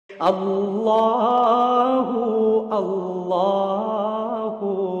আল্লাহু আল্লাহু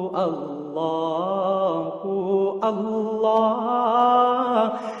আল্লাহু আল্লাহ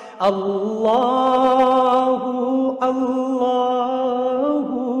আল্লাহু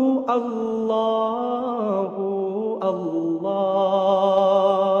আল্লাহু আল্লাহু আল্লাহ।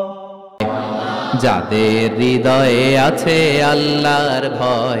 যাদের হৃদয়ে আছে আল্লাহর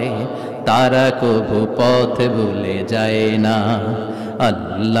ভয়, তারা কভু পথ ভুলে যায় না।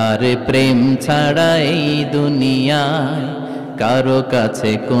 আল্লাহর প্রেম ছাড়া এই দুনিয়ায় কারো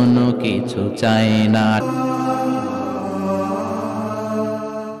কাছে কোনো কিছু চায় না।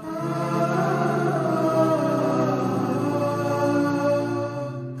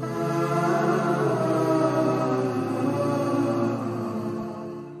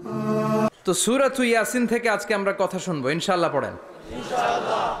 তো সূরা ইয়াসিন থেকে আজকে আমরা কথা শুনবো, ইনশাআল্লাহ। পড়েন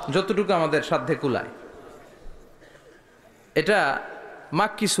ইনশাআল্লাহ, যতটুকু আমাদের সাধ্যে কুলায়। এটা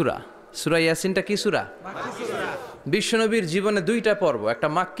মাক্কি সূরা। সূরা ইয়াসিনটা কি সূরা? মাক্কি সূরা। বিশ্বনবীর জীবনে দুইটা পর্ব, একটা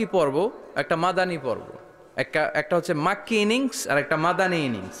মাক্কি পর্ব, একটা মাদানী পর্ব। একটা হচ্ছে মাক্কি ইনিংস আর একটা মাদানী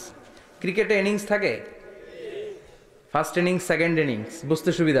ইনিংস। ক্রিকেটে ইনিংস থাকে, ফার্স্ট ইনিংস, সেকেন্ড ইনিংস, বুঝতে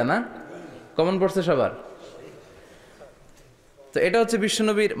সুবিধা না? কমন পড়ছে সবার? তো এটা হচ্ছে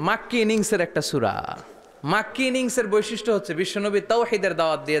বিশ্বনবীর মাক্কি ইনিংসের একটা সূরা। মাক্কি ইনিংসের বৈশিষ্ট্য হচ্ছে বিশ্বনবী তাওহীদের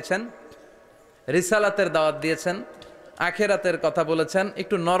দাওয়াত দিয়েছেন, রিসালাতের দাওয়াত দিয়েছেন, আখিরাতের কথা বলেছেন,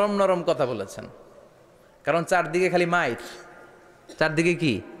 একটু নরম নরম কথা বলেছেন। কারণ চারদিকে খালি মাইর, চারদিকে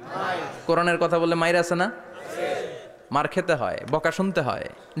কি কোরআনের কথা বললে মাইর আছে না? মার খেতে হয়, বকা শুনতে হয়,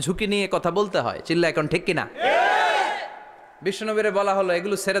 ঝুঁকি নিয়ে কথা বলতে হয়। চিল্লা এখন ঠিক কিনা? বিশ্বনবীরে বলা হলো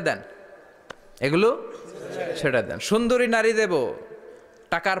এগুলো ছেড়ে দেন, এগুলো ছেড়ে দেন। সুন্দরী নারী দেব,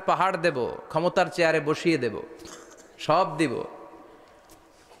 টাকার পাহাড় দেব, ক্ষমতার চেয়ারে বসিয়ে দেব, সব দিব।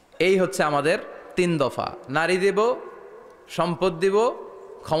 এই হচ্ছে আমাদের 3 দফা। নারী দেব, সম্পদ দিব,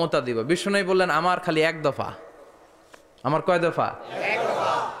 ক্ষমতা দিব। বিষ্ণু বললেন আমার খালি 1 দফা। আমার কয় দফা? 1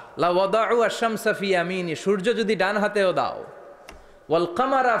 দফা। লা ওয়াদাউ আশ-শামসা ফি ইয়ামিনি, সূর্য যদি ডান হাতেও দাও, ওয়াল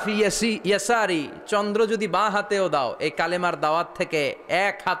কামারা ফি ইয়াসারি, চন্দ্র যদি বাঁ হাতেও দাও, এই কালেমার দাওয়াত থেকে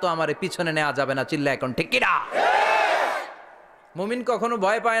 1 হাতও আমারে পিছনে নেওয়া যাবে না। চিল্লা এখন ঠিক কিনা? মুমিন কখনো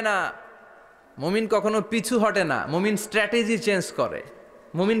ভয় পায় না, মুমিন কখনো পিছু হটে না, মুমিন স্ট্র্যাটেজি চেঞ্জ করে,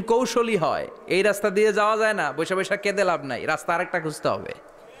 মুমিন কৌশলী হয়। এই রাস্তা দিয়ে যাওয়া যায় না, বৈশা বৈশা কেঁদে লাভ নাই, রাস্তা আরেকটা খুঁজতে হবে,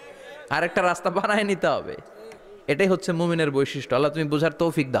 আরেকটা রাস্তা বানায় নিতে হবে। এটাই হচ্ছে মুমিনের বৈশিষ্ট্য। আল্লাহ তুমি বুঝার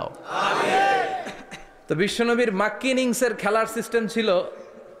তৌফিক দাও। তো বিশ্বনবীর মাক্কি ইনিংসের খেলার সিস্টেম ছিল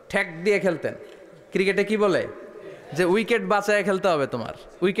ঠ্যাক দিয়ে খেলতেন। ক্রিকেটে কি বলে যে উইকেট বাঁচায় খেলতে হবে, তোমার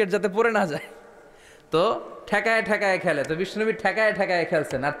উইকেট যাতে পড়ে না যায়। তো ঠেকায় ঠেকায় খেলে। তো বিশ্বনবী ঠেকায় ঠেকায়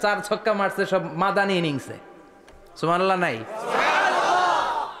খেলছেন, আর 4 ছক্কা মারছে সব মাদানী ইনিংসে। সুবহানাল্লাহ নাই?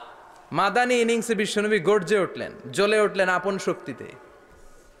 মাদানী ইনিংসে বিশ্বনবী গর্জে উঠলেন, জ্বলে উঠলেন আপন শক্তিতে।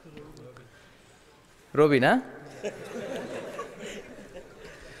 রবি না?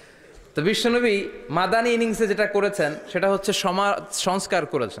 তো বিশ্বনবী মাদানী ইনিংসে যেটা করেছেন সেটা হচ্ছে সমাজ সংস্কার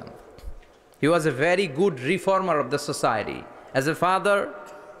করেছেন। হি ওয়াজ a very good reformer of the society, as a father,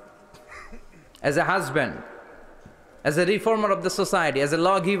 as a husband, as a reformer of the society, as a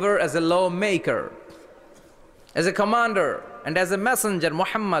lawgiver, as a lawmaker, as a commander, and as a messenger.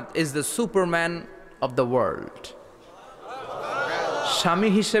 Muhammad is the superman of the world. স্বামী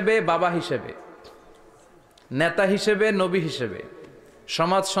হিসেবে, বাবা হিসেবে, নেতা হিসেবে, নবী হিসেবে,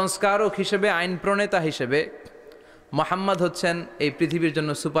 সমাজ সংস্কারক হিসেবে, আইন প্রণেতা হিসেবে মুহাম্মদ হচ্ছেন এই পৃথিবীর জন্য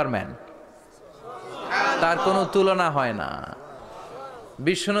সুপারম্যান। তার কোনো তুলনা হয় না।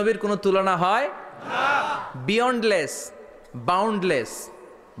 বিশ্বনবীর কোনো তুলনা হয় না। Beyondless, boundless,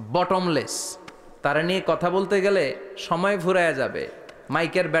 bottomless. তারা নিয়ে কথা বলতে গেলে সময় ফুরায় যাবে,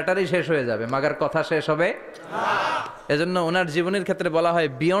 মাইকের ব্যাটারি শেষ হয়ে যাবে, মাগার কথা শেষ হবে না। এজন্য ওনার জীবনের ক্ষেত্রে বলা হয়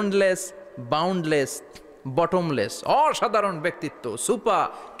বিয়ন্ডলেস, বাউন্ডলেস, বটমলেস। অসাধারণ ব্যক্তিত্ব, সুপার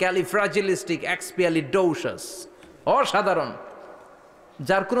ক্যালিফ্রাজিলিস্টিক এক্সপিয়ালিডোসাস, অসাধারণ,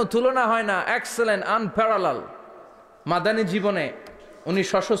 যার কোনো তুলনা হয় না, এক্সেলেন্ট, আনপ্যারালাল। মাদানী জীবনে উনি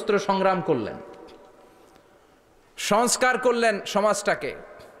সশস্ত্র সংগ্রাম করলেন, সংস্কার করলেন সমাজটাকে,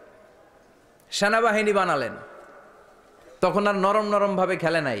 সেনাবাহিনী বানালেন। তখন আর নরম নরম ভাবে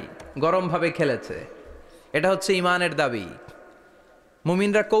খেলে নাই, গরম ভাবে খেলেছে। এটা হচ্ছে ইমানের দাবি।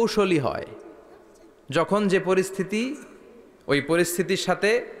 মুমিনরা কৌশলী হয়, যখন যে পরিস্থিতি, ওই পরিস্থিতির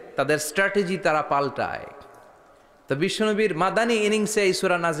সাথে তাদের স্ট্র্যাটেজি তারা পাল্টায়। তো বিশ্বনবীর মাদানী ইনিংসে এই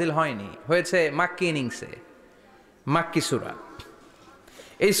সূরা নাজিল হয়নি, হয়েছে মাক্কি ইনিংসে, মাক্কি সূরা।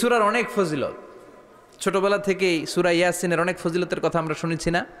 এই সূরার অনেক ফজিলত, ছোটবেলা থেকেই সূরা ইয়াসিনের অনেক ফজিলতের কথা আমরা শুনেছি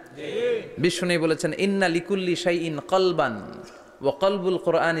না? বিশ্বনবী বলেছেন ইন্না লিকুল্লি শাইইন কলবান ওয়া কলবুল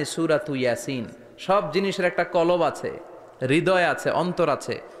কুরআনি সূরাতু ইয়াসিন। সব জিনিসের একটা কলব আছে, হৃদয় আছে, অন্তর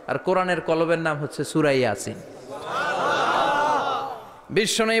আছে। আর কোরআনের কলবের নাম হচ্ছে সূরা ইয়াসিন।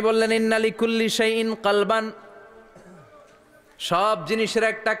 বিশ্বনবী বললেন ইন্না লিকুল্লি শাইইন কলবান, সব জিনিসের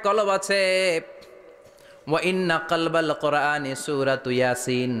একটা কলব আছে। ওয়া ইন্না কলবাল কোরআনি সূরাতু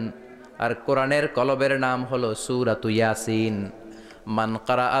ইয়াসিন, আর কোরআনের কলবের নাম হলো সূরাতু ইয়াসিন। মান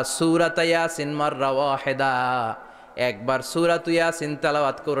ক্বারাআ সূরাতা ইয়াসিন মাররা ওয়াহিদা, একবার সূরাতু ইয়াসিন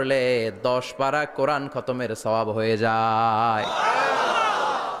তেলাওয়াত করলে 10 পারা কোরআন খতমের সওয়াব হয়ে যায়।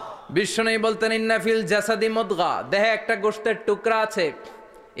 বিশ্বনবী বলতেন ইন্না ফিল জাসাদি মুদগা, দেহে একটা গোশতের টুকরা আছে।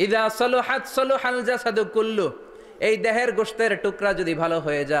 ইযা সালুহাত সালুহাল জাসাদু কুল্লু, এই দেহের গোশতের টুকরা যদি ভালো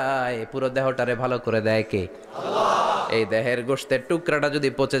হয়ে যায় পুরো দেহটারে ভালো করে দেয় কে? আল্লাহ। এই দেহের গোশতের টুকরাটা যদি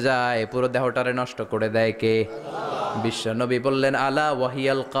পচে যায় পুরো দেহটারে নষ্ট করে দেয় কে? বিশ্বনবী বললেন আলা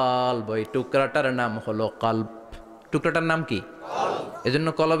ওয়াহিয়াল কলব, ওই টুকরাটার নাম হলো কলব। টুকরাটার নাম কি? কলব। এজন্য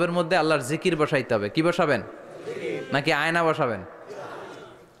কলবের মধ্যে আল্লাহর জিকির বসাইতে হবে। কি বসাবেন? নাকি আয়না বসাবেন?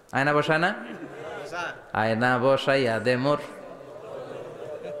 আয়না বসায় না? আয়না বসাইয়া দে মোর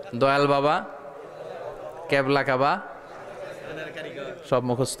দয়াল বাবা, কেবলা কাবা, সব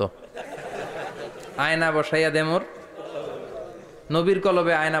মুখস্থ। আয়না বসাইয়া দে মোর, নবীর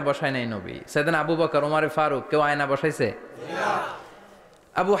কলবে আয়না বসায় নাই নবী। সেদিন আবু বকর, ওমর ফারুক, কেউ আয়না বসাইছে?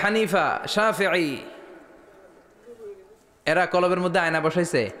 আবু হানিফা, শাফিঈ, এরা কলবের মধ্যে আয়না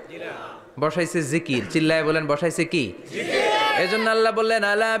বসাইছে? বসাইছে জিকির। চিল্লায় বলেন বসাইছে কি? এজন্য আল্লাহ বললেন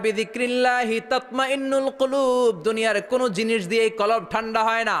আলা বিযিক্রিল্লাহি তাতমাইন্নুল কুলুব, দুনিয়ার কোন জিনিস দিয়ে কলব ঠান্ডা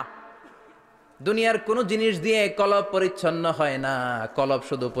হয় না, দুনিয়ার কোন জিনিস দিয়ে কলব পরিচ্ছন্ন হয় না। কলব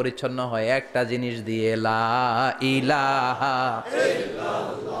শুধু পরিচ্ছন্ন হয় একটা জিনিস দিয়ে, লা ইলাহা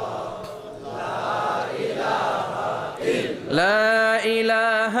ইল্লাল্লাহ, লা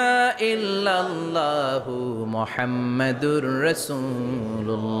ইলাহা ইল্লাল্লাহু মুহাম্মাদুর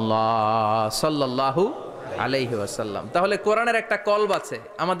রাসূলুল্লাহ সাল্লাল্লাহু আলাইহি ওয়াসাল্লাম। তাহলে কোরআনের একটা কলব আছে।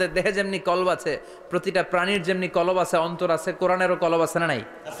 আমাদের দেহে যেমনি কলব আছে, প্রতিটা প্রাণীর যেমনি কলব আছে, অন্তর আছে, কোরআনেরও কলব আছে না নাই?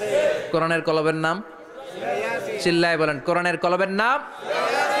 আছে। কোরআনের কলবের নাম? চিল্লায় বলেন কোরআনের কলবের নাম?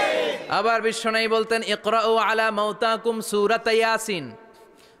 আবার বিশ্বনবী বলতেন ইকরাউ আলা মাউতাকুম সূরাতা ইয়াসিন,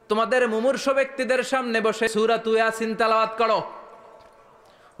 তোমাদের মুমূর্ষ ব্যক্তিদের সামনে বসে সূরাতু ইয়াসিন তেলাওয়াত করো।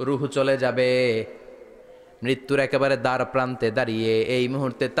 রূহ চলে যাবে, মৃত্যুর একেবারে দ্বার প্রান্তে দাঁড়িয়ে এই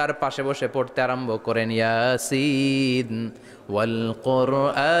মুহূর্তে তার পাশে বসে পড়তে আরম্ভ করেন ইয়াসিন ওয়াল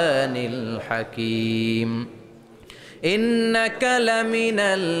কুরআনিল হাকিম ইন্নাকা লা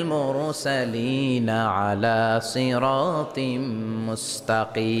মিনাল মুরসালিন আলা সিরাতিম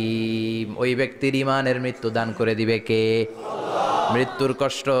মুস্তাকীম। ওই ব্যক্তির ঈমানের মৃত্যু দান করে দিবে কে? আল্লাহ। মৃত্যুর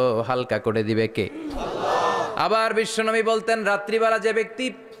কষ্ট হালকা করে দিবে কে? আল্লাহ। আবার বিশ্বনবী বলতেন রাত্রিবেলা যে ব্যক্তি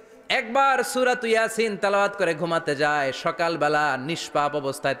একবার সূরাতু ইয়াসিন তেলাওয়াত করে ঘুমাতে যায়, সকালবেলা নিষ্পাপ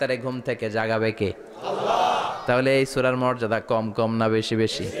অবস্থায় তারে ঘুম থেকে জাগাবে কে? আল্লাহ। তাহলে এই সূরার মর্যাদা কম কম না বেশি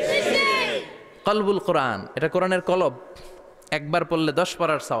বেশি? কলবুল কোরআন, এটা কোরআনের কলব। একবার পড়লে 10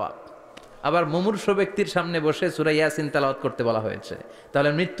 পারার সওয়াব। আবার মুমূর্ষ ব্যক্তির সামনে বসে সূরা ইয়াসিন তেলাওয়াত করতে বলা হয়েছে। তাহলে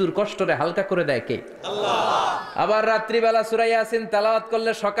মৃত্যুর কষ্টরে হালকা করে দেয় কে? আল্লাহ। আবার রাত্রিবেলা সূরা ইয়াসিন তেলাওয়াত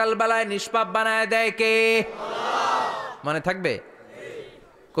করলে সকালবেলায় নিষ্পাপ বানায় দেয় কে? আল্লাহ। মনে থাকবে?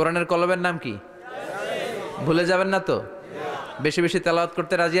 কোরআনের কলবের নাম কি? ভুলে যাবেন না তো? বেশি বেশি তেলাওয়াত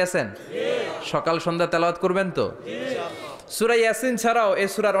করতে রাজি আছেন? সকাল সন্ধ্যা তেলাওয়াত করবেন তো? সূরা ইয়াসিন ছাড়াও এই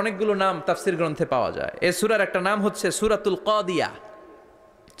সূরার অনেকগুলো নাম তাফসীর গ্রন্থে পাওয়া যায়। এই সূরার একটা নাম হচ্ছে সূরাতুল কাদিয়া।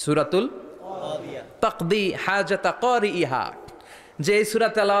 সূরাতুল কাদিয়া, তাকদি হাজাতা কারিইহা। যে এই সূরা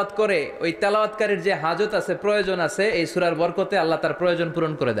তেলাওয়াত করে ওই তেলাওয়াতকারীর যে হাজত আছে, প্রয়োজন আছে, এই সূরার বরকতে আল্লাহ তার প্রয়োজন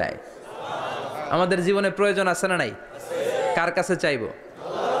পূরণ করে দেয়। আমাদের জীবনে প্রয়োজন আছে না নাই? কার কাছে চাইবো?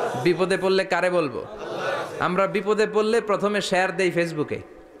 বিপদে পড়লে কারে বলবো? আমরা বিপদে পড়লে প্রথমে শেয়ার দেই ফেসবুকে।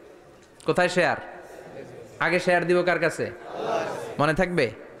 কোথায় শেয়ার? আগে শেয়ার দিব কার কাছে? মনে থাকবে?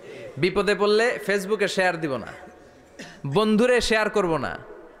 বিপদে পড়লে ফেসবুকে শেয়ার দিব না, বন্ধুরে শেয়ার করব না,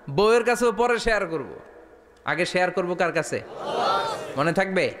 বউয়ের কাছেও পরে শেয়ার করব, আগে শেয়ার করব কার কাছে? মনে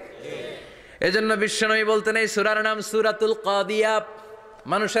থাকবে? এজন্য বিশ্বনবী বলতেন এই সূরার নাম সূরাতুল কাদিয়া,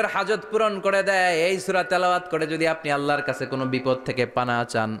 মানুষের হাজত পূরণ করে দেয়। এই সূরা তেলাওয়াত করে যদি আপনি আল্লাহর কাছে কোনো বিপদ থেকে পানা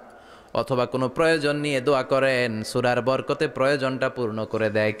চান অথবা কোনো প্রয়োজন নিয়ে দোয়া করেন, সূরার বরকতে প্রয়োজনটা পূর্ণ করে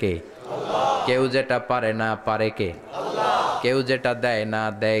দেয় কে? আল্লাহ। কেউ যেটা পারে না পারে কে? আল্লাহ। কেউ যেটা দেয় না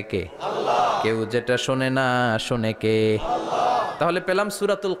দেয় কে? আল্লাহ। কেউ যেটা শোনে না শোনে কে? আল্লাহ। তাহলে পেলাম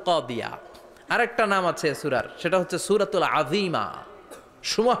সূরাতুল কাদিয়া। আরেকটা নাম আছে সূরার, সেটা হচ্ছে সূরাতুল আযীমা,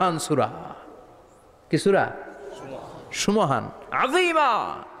 সুমহান সূরা। কি সূরা? সুমহান, আযীমা।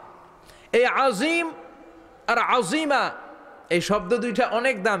 এই আযীম আর আযীমা এই শব্দ দুইটা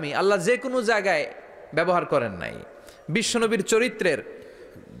অনেক দামি, আল্লাহ যে কোনো জায়গায় ব্যবহার করেন নাই। বিশ্বনবীর চরিত্রের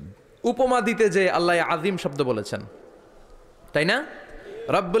উপমা দিতে যে আল্লাহ আযীম শব্দ বলেছেন। তাই না?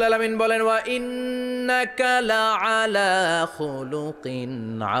 রব্বুল আলামিন বলেন ওয়া ইন্নাকা লা আলা খুলুকিন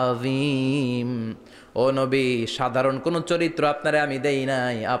আযীম। ও নবী, সাধারণ কোন চরিত্র আপনারে আমি দেই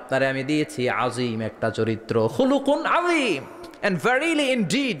নাই, আপনারে আমি দিয়েছি আযীম একটা চরিত্র, খুলুকুন আযীম। And verily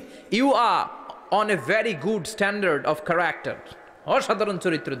indeed you are on a very good standard of character. অসাধারণ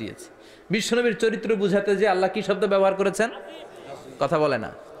চরিত্র দিয়েছি। বিশ্বনবীর চরিত্র বুঝাতে যে আল্লাহ কি শব্দ ব্যবহার করেছেন? কথা বলে না,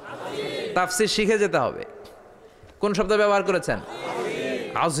 তাফসীর শিখে যেতে হবে। কোন শব্দ ব্যবহার করেছেন?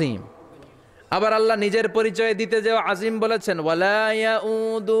 আযীম। আবার আল্লাহ নিজের পরিচয় দিতে যে আযীম বলেছেন, ওয়ালা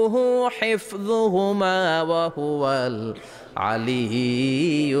ইয়াউদুহু হিফযুহুমা ওয়া হুয়াল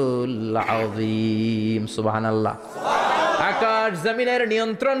আলিয়্যুল আযীম। সুবহানাল্লাহ। আকাশ জমিনের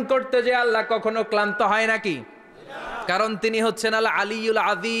নিয়ন্ত্রণ করতে যে আল্লাহ কখনো ক্লান্ত হয় নাকি? কারণ তিনি হচ্ছেন আল আলিয়্যুল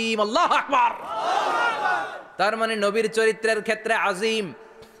আযীম। আল্লাহু আকবার। তার মানে নবীর চরিত্রের ক্ষেত্রে আযীম,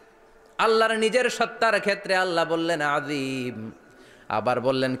 আল্লাহর নিজের সত্তার ক্ষেত্রে আল্লাহ বললেন আযীম। আবার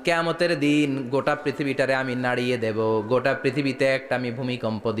বললেন কিয়ামতের দিন গোটা পৃথিবীটারে আমি নাড়িয়ে দেব, গোটা পৃথিবীতে একটা আমি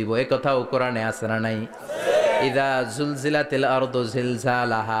ভূমিকম্প দিব। এই কথাও কোরআনে আছে না নাই? ইযা জুলজিলাতিল আরদু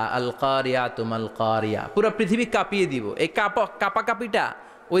জিলজালাহা আল কারিয়াতু মাল কারিয়া। পুরো পৃথিবী কাঁপিয়ে দিব। এই কাঁপাকাঁপিটা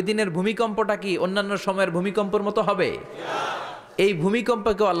ওই দিনের ভূমিকম্পটা কি অন্যান্য সময়ের ভূমিকম্পের মতো হবে? এই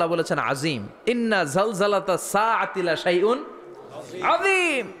ভূমিকম্পকে আল্লাহ বলেছেন আযীম। ইন্না জালজালাতা সাআতি লা শাইউন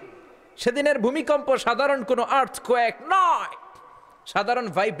আযীম। সেদিনের ভূমিকম্প সাধারণ কোনো আর্থকোয়েক নয়, সাধারণ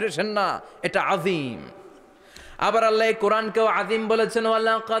ভাইব্রেশন না, এটা আযীম। আবার আল্লাহ কোরআনকেও আযীম বলেছেন,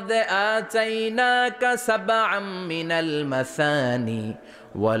 ওয়ালাকাদ আতাইনাকা সাবআম মিনাল মাসানি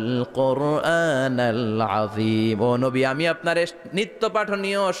ওয়াল কুরআনাল আযীম। ও নবী, আমি আপনারে নিত্য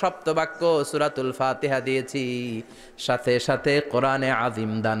পাঠনীয় সপ্তবাক্য সূরাতুল ফাতিহা দিয়েছি, সাথে সাথে কোরআনে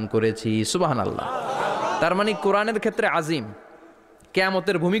আযীম দান করেছি। সুবহানাল্লাহ। তার মানে কোরআনের ক্ষেত্রে আযীম,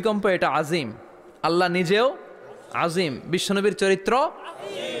 কিয়ামতের ভূমিকম্প এটা আযীম, আল্লাহ নিজেও আযীম, বিশ্বনবীর চরিত্র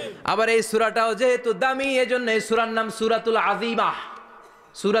আবার এই সূরাটাও যেহেতু দামি, এজন্য এই সূরার নাম সূরাতুল আযীমাহ।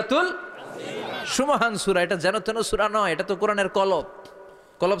 সূরাতুল সুমহান সূরা। এটা যেন তেন সূরা নয়, এটা তো কোরআনের কলব।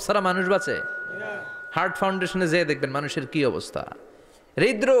 কলব ছাড়া মানুষ বাঁচে? হার্ট ফাউন্ডেশনে যেয়ে দেখবেন মানুষের কি অবস্থা।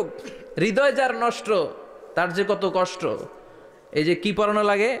 হৃদরোগ, হৃদয় যার নষ্ট, তার যে কত কষ্ট। এই যে কি পরানো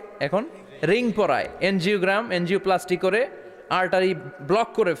লাগে এখন? রিং পরায়, এনজিওগ্রাম, এনজিওপ্লাস্টি করে আর্টারি ব্লক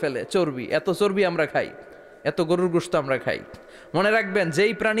করে ফেলে। চর্বি, এত চর্বি আমরা খাই, এত গরুর গোশত আমরা খাই। মনে রাখবেন,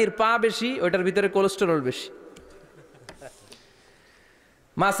 যেই প্রাণীর পা বেশি ওইটার ভিতরে কোলেস্টেরল বেশি।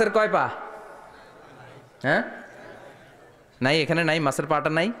 মাছের কয় পা? হ্যাঁ, নাই, এখানে নাই, মাছের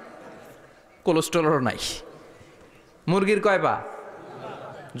পাটা নাই, কোলেস্টেরল নাই। মুরগির কয় পা?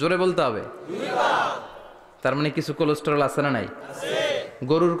 জোরে বলতে হবে। তার মানে কিছু কোলেস্টেরল আছে না নাই?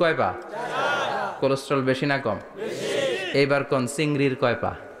 গরুর কয় পা? কোলেস্টেরল বেশি না কম? এইবার কোন চিংড়ির কয়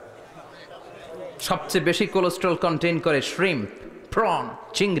পা? সবচেয়ে বেশি কোলেস্টেরল কন্টেইন করে শ্রিম্প, প্রন,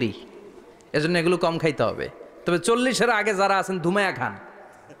 চিংড়ি। এজন্য এগুলো কম খাইতে হবে। তবে 40-এর আগে যারা আছেন ধুমায়া খান,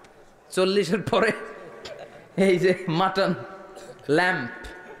 40-এর পরে এই যে মাটন, ল্যাম্প,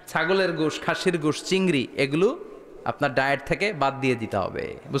 ছাগলের গোশ, খাসির গোশ, চিংড়ি, এগুলো আপনার ডায়েট থেকে বাদ দিয়ে দিতে হবে।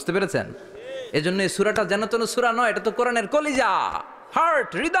 বুঝতে পেরেছেন? এজন্য এই সূরাটা যেন তেন সূরা নয়, এটা তো কোরআনের কলিজা, হার্ট,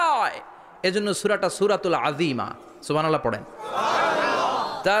 হৃদয়। এজন্য সূরাটা সূরাতুল আযীমা। সুবহানাল্লাহ পড়েন।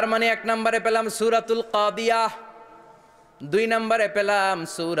 তার মানে 1 নম্বরে পেলাম সূরাতুল কাদিয়াহ, 2 নম্বরে পেলাম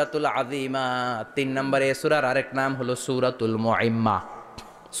সূরাতুল আযীমা, 3 নম্বরে সূরার আরেক নাম হলো সূরাতুল মুইম্মা।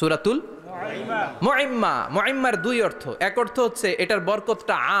 সূরাতুল মুইম্মা। মুইম্মার 2 অর্থ। এক অর্থ হচ্ছে এটার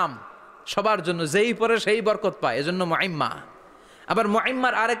বরকতটা আম, সবার জন্য, যেই পড়ে সেই বরকত পায়, এজন্য মুইম্মা। আবার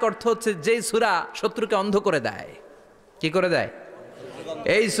মুইম্মার আরেক অর্থ হচ্ছে যেই সূরা শত্রুকে অন্ধ করে দেয়। কি করে দেয়?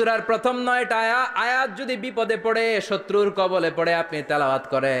 এই সূরার প্রথম 9টা আয়াত যদি বিপদে পড়ে, শত্রুর কবলে পড়ে আপনি তেলাওয়াত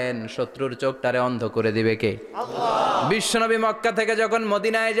করেন, শত্রুর চোখটারে অন্ধ করে দিবে কে? আল্লাহ। বিশ্বনবী মক্কা থেকে যখন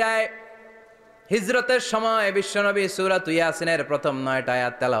মদিনায় যায়, হিজরতের সময় বিশ্বনবী সূরা ইয়াসিনের প্রথম 9টা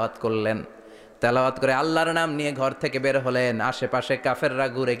আয়াত তেলাওয়াত করলেন। তেলাওয়াত করে আল্লাহর নাম নিয়ে ঘর থেকে বের হলেন। আশেপাশে কাফেররা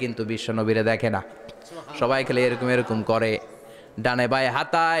ঘুরে কিন্তু বিশ্বনবীরে দেখে না, সবাই খেলে এরকম এরকম করে, ডানে বায়ে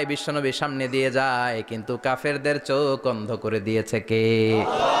হাতায় বিশ্বনবীর সামনে দিয়ে যায়, কিন্তু কাফেরদের চোখ অন্ধ করে দিয়েছে কে?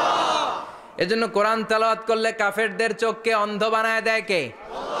 আল্লাহ। এজন্য কোরআন তেলাওয়াত করলে কাফেরদের চোখকে অন্ধ বানায় দেয় কে?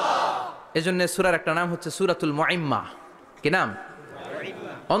 আল্লাহ। এজন্য সূরার একটা নাম হচ্ছে সূরাতুল মুইম্মা। কি নাম?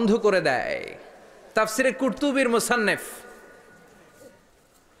 অন্ধ করে দেয়। তাফসিরে কুরতুবির মুসান্নিফ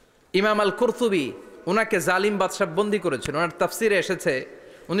ইমাম আল কুরতুবি, উনাকে জালিম বাদশা বন্দী করেছিল। ওনার তাফসিরে এসেছে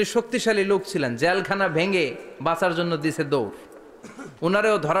উনি শক্তিশালী লোক ছিলেন, জেলখানা ভেঙে বাঁচার জন্য দিছে দৌড়।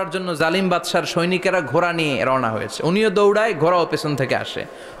 উনারেও ধরার জন্য জালিম বাদশার সৈনিকেরা ঘোড়া নিয়ে রওনা হয়েছে। উনিও দৌড়ায়, ঘোড়াও পেছন থেকে আসে।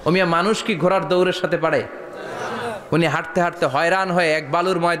 ওমিয়া মানুষ কি ঘোড়ার দৌড়ের সাথে পারে? উনি হাঁটতে হাঁটতে হয়রান হয়ে এক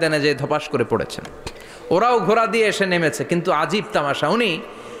বালুর ময়দানে যেয়ে ধপাস করে পড়েছেন। ওরাও ঘোড়া দিয়ে এসে নেমেছে, কিন্তু আজীব তামাশা, উনি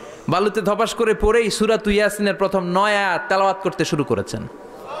বালুতে ধপাস করে পড়েই সূরা ইয়াসিনের প্রথম 9 আয়াত তেলাওয়াত করতে শুরু করেছেন।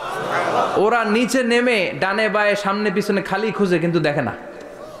 ওরা নিচে নেমে ডানে বায়ে সামনে পিছনে খালি খুঁজে, কিন্তু দেখে না,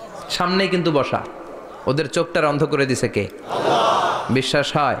 সামনেই কিন্তু বসা। ওদের চোখটা অন্ধ করে দিছে কে? বিশ্বাস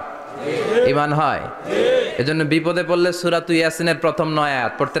হয়? ঈমান হয়? এজন্য বিপদে পড়লে সূরা ইয়াসিনের প্রথম 9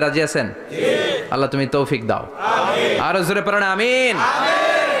 আয়াত পড়তে রাজি আছেন? আল্লাহ তুমি তৌফিক দাও, আরো জোরে পড়েন আমিন।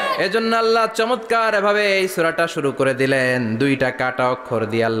 এজন্য আল্লাহ চমৎকার ভাবে এই সূরাটা শুরু করে দিলেন। 2টা কাটা অক্ষর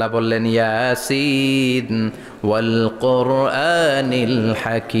দিয়ে আল্লাহ বললেন ইয়াসিন ওয়াল কুরআনিল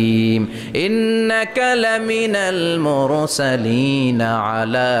হাকিম ইন্নাকা লা মিনাল মুরসালিন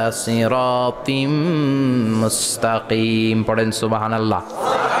আলা সিরাতিম মুস্তাকিম। পড়েন সুবহানাল্লাহ।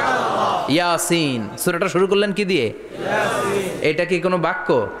 ইয়াসিন সূরাটা শুরু করলেন কি দিয়ে? ইয়াসিন। এটা কি কোনো বাক্য?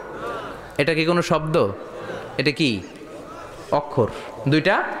 এটা কি কোনো শব্দ? এটা কি অক্ষর?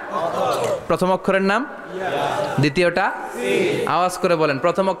 2টা প্রথম অক্ষরের নাম, দ্বিতীয়টা আওয়াজ করে বলেন,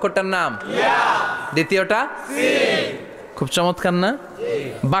 প্রথম অক্ষরটার নাম, দ্বিতীয়টা। খুব চমৎকার না?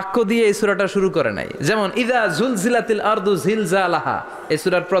 বাক্য দিয়ে এই সূরাটা শুরু করে নাই। যেমন ইযা জুলজিলাতিল আরদু জিলজালাহা, এই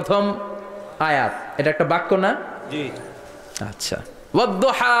সূরার প্রথম আয়াত, এটা একটা বাক্য না? জি। আচ্ছা।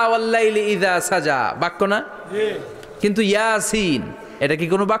 ওয়াদ-দুহা ওয়াল-লাইলি ইযা সাজা, বাক্য না? জি। কিন্তু ইয়াসিন এটা কি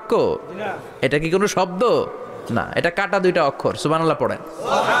কোনো বাক্য? না। এটা কি কোনো শব্দ? না, এটা কাটা 2টা অক্ষর। সুবহানাল্লাহ পড়েন।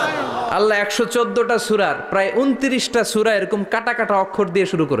 সুবহানাল্লাহ। আল্লাহ 114টা সূরার প্রায় 29টা সূরা এরকম কাটা কাটা অক্ষর দিয়ে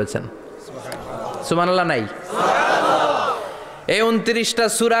শুরু করেছেন। সুবহানাল্লাহ নাই? সুবহানাল্লাহ। এই 29টা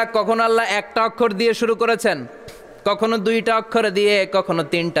সূরা কখনো আল্লাহ একটা অক্ষর দিয়ে শুরু করেছেন, কখনো 2টা অক্ষর দিয়ে, কখনো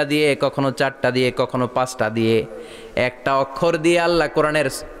 3টা দিয়ে, কখনো 4টা দিয়ে, কখনো 5টা দিয়ে। একটা অক্ষর দিয়ে আল্লাহ কোরআনের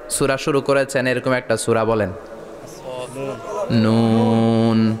সূরা শুরু করেছেন। এরকম একটা সূরা বলেন,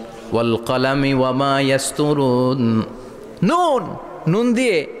 নুন ওয়াল কলামি ওয়া মা ইয়াসতুরুন। নুন, নুন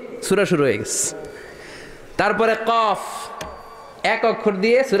দিয়ে সূরা শুরু হয়ে গেছে। তারপরে কফ, এক অক্ষর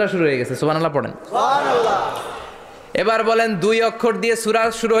দিয়ে সূরা শুরু হয়ে গেছে। সুবহানাল্লাহ পড়েন। সুবহানাল্লাহ। এবার বলেন 2 অক্ষর দিয়ে সূরা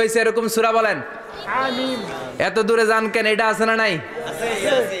শুরু হয়েছে এরকম সূরা বলেন। আমিন। এত দূরে যান কেন? এটা আছে না নাই? আছে।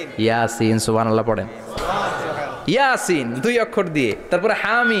 ইয়াসিন। সুবহানাল্লাহ পড়েন। ইয়াসিন 2 অক্ষর দিয়ে। তারপরে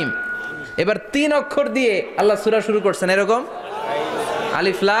হামিম। এবার 3 অক্ষর দিয়ে আল্লাহ সূরা শুরু করছেন এরকম,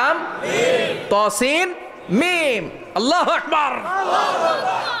 আলিফ লাম মিম তাসিন মিম। আল্লাহু আকবার।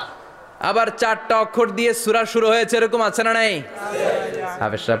 আবার 4টা অক্ষর দিয়ে সূরা শুরু হয়েছে এরকম আছে না নাই?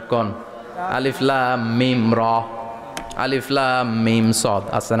 হাফেজ সাহেব কোন? আলিফ লাম মিম র, আলিফ লাম মিম সদ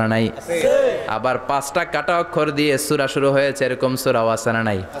আছে না নাই? আবার 5টা কাটা অক্ষর দিয়ে সূরা শুরু হয়েছে এরকম সূরাও আছে না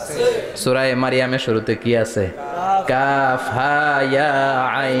নাই? সূরা মারিয়ামের শুরুতে কি আছে? কাফ হা ইয়া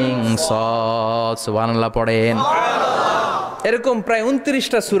আইন সদ। সুবহানাল্লাহ পড়েন। এরকম প্রায়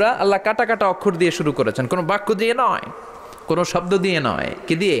 29টা সূরা আল্লাহ কাটা কাটা অক্ষর দিয়ে শুরু করেছেন, কোনো বাক্য দিয়ে নয়, কোনো শব্দ দিয়ে নয়।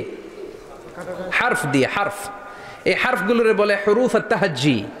 কি দিয়ে? হারফ দিয়ে। হারফ, এই হারফগুলোরে বলে হুরুফ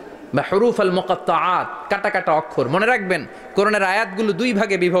আত-তাহাজ্জি বা হুরুফ আল মুকাত্তাআত, কাটা কাটা অক্ষর। মনে রাখবেন কোরআনের আয়াতগুলো 2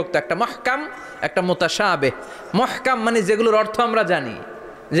 ভাগে বিভক্ত, একটা মুহকাম, একটা মুতাশাবিহ। মুহকাম মানে যেগুলোর অর্থ আমরা জানি,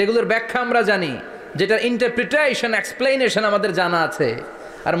 যেগুলোর ব্যাখ্যা আমরা জানি, যেটার ইন্টারপ্রিটেশন এক্সপ্লেনেশন আমাদের জানা আছে।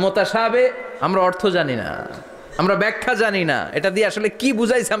 আর মুতাশাবিহ আমরা অর্থ জানি না, আমরা ব্যাখ্যা জানি না, এটা দিয়ে আসলে কি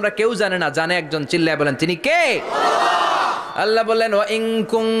বুঝাইছে আমরা কেউ জানে না। জানে একজন, চিল্লায় বলেন তিনি কে? আল্লাহ বলেন ওয়া ইন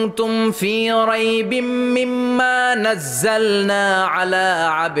কুনতুম ফি রাইবিম মিম্মা নাযালনা আলা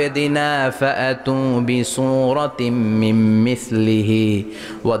আবদিনা ফাআতু বিসূরাতিম মিন মিসলিহি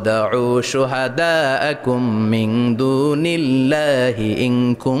ওয়াদউ শুহাদাআকুম মিন দুনিল্লাহি ইন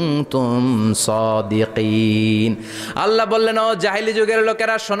কুনতুম সাদিকিন। আল্লাহ বললেন ও জাহেলি যুগের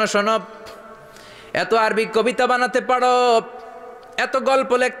লোকেরা, শোনো শোনো, এত আরবি কবিতা বানাতে পারো, এত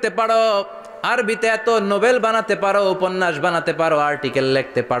গল্প লিখতে পারো, আরবিতে এত নোবেল বানাতে পারো, উপন্যাস বানাতে পারো, আর্টিকেল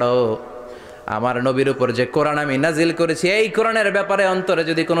লিখতে পারো, আমার নবীর উপর যে কোরআন আমি নাজিল করেছি এই কোরআনের ব্যাপারে অন্তরে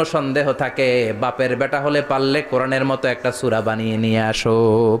যদি কোনো সন্দেহ থাকে, বাপের বেটা হলে পারলে কোরআনের মতো একটা সূরা বানিয়ে নিয়ে আসো।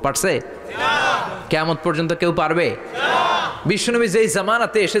 পারছে? কিয়ামত পর্যন্ত কেউ পারবে? বিশ্বনবী যেই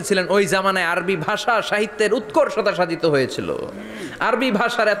জামানাতে এসেছিলেন ওই জামানায় আরবি ভাষা সাহিত্যের উৎকর্ষতা সাধিত হয়েছিল। আরবি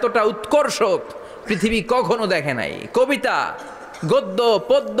ভাষার এতটা উৎকর্ষ পৃথিবী কখনো দেখে নাই। কবিতা, গদ্য,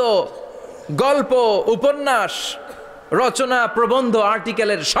 পদ্য, গল্প, উপন্যাস, রচনা, প্রবন্ধ,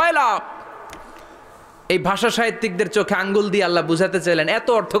 আর্টিকেলের সয়লাভ। এই ভাষা সাহিত্যিকদের চোখে আঙ্গুল দিয়ে আল্লাহ বুঝাতে চাইলেন, এত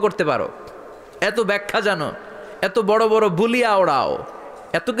অর্থ করতে পারো, এত ব্যাখ্যা জানো, এত বড় বড় বুলিয়া ওড়াও,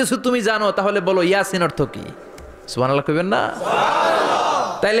 এত কিছু তুমি জানো, তাহলে বলো ইয়াসিন অর্থ কি? সুবহানাল্লাহ কইবেন না?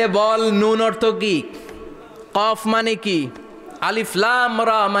 তাইলে বল নুন অর্থ কি? কফ মানে কি? আলিফ লাম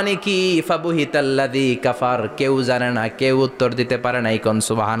রা মানে কি? ফাবুহিতাল্লাযী কাফার। কেউ জানে না, কেউ উত্তর দিতে পারে না। কোন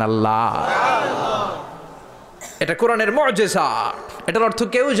সুবহানাল্লাহ। এটা কোরআনের মুজিজা, এটার অর্থ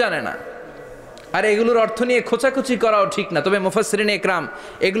কেউ জানে না। আর এগুলোর অর্থ নিয়ে খোঁচাখুচি করাও ঠিক না, তবে মুফাসসিরিনে ইকরাম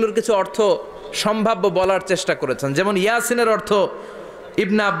এগুলোর কিছু অর্থ সম্ভাব্য বলার চেষ্টা করেছেন। যেমন ইয়াসিনের অর্থ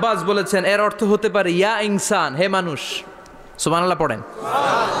ইবনে আব্বাস বলেছেন এর অর্থ হতে পারে ইয়া ইনসান, হে মানুষ। সুবহানাল্লাহ পড়েন।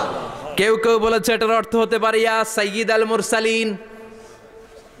 কেউ কেউ বলেছে এটার অর্থ হতে পারে ইয়া সাইয়্যিদাল মুরসালিন।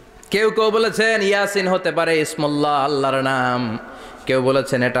 কেউ কেউ বলেছেন ইয়াসিন হতে পারে ইসমুল্লাহ, আল্লাহর নাম। কেউ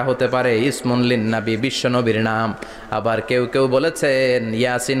বলেছেন এটা হতে পারে ইসমুন লিন নবী, বিশ্ব নবীর নাম। আবার কেউ কেউ বলেছেন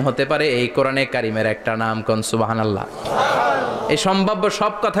ইয়াসিন হতে পারে এই কোরআনে কারিমের একটা নাম। কোন সুবহানাল্লাহ। এই সম্ভাব্য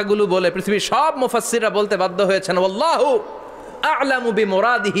সব কথাগুলো বলে পৃথিবীর সব মুফাসসিররা বলতে বাধ্য হয়েছেন আল্লাহু আ'লামু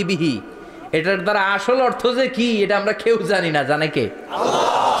বিমুরাদিহি বিহি, এটার দ্বারা আসল অর্থ যে কি এটা আমরা কেউ জানি না। জানে কে?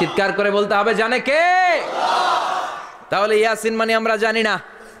 আল্লাহ। চিৎকার করে বলতে হবে জানে কে? আল্লাহ। তাহলে ইয়াসিন মানে আমরা জানি না,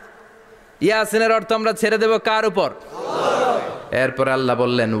 ইয়াসিনের অর্থ আমরা ছেড়ে দেব কার উপর? আল্লাহ। এরপর আল্লাহ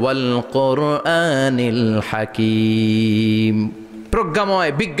বললেন ওয়াল কোরআনিল হাকিম,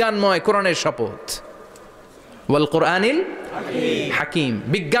 প্রজ্ঞাময় বিজ্ঞানময় কোরআনের শপথ। ওয়াল কোরআনিল হাকিম,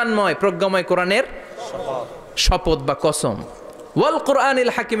 বিজ্ঞানময় প্রজ্ঞাময় কোরআনের শপথ বা কসম। ওয়াল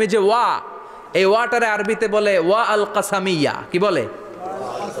কোরআনিল হাকিমে যে ওয়া, এই ওয়াটারে আরবিতে বলে ওয়া আল কাসামিয়া। কি বলে?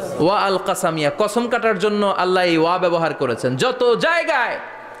 ওয়া আল কাসামিয়া, কসম কাটার জন্য আল্লাহ এই ওয়া ব্যবহার করেছেন। যত জায়গায়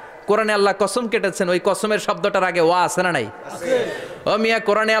কোরআনে আল্লাহ কসম কেটেছেন ওই কসমের শব্দটার আগে ওয়া আছে না নাই? ও মিয়া,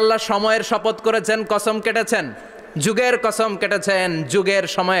 কোরআনে আল্লাহ সময়ের শপথ করেছেন, কসম কেটেছেন, যুগের কসম কেটেছেন। যুগের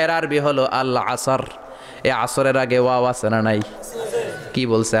সময়ের আরবি হলো আল আসর, এই আসরের আগে ওয়া আছে না নাই? কি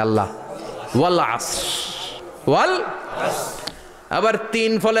বলছে আল্লাহ? ওয়াল আসর, ওয়াল। আবার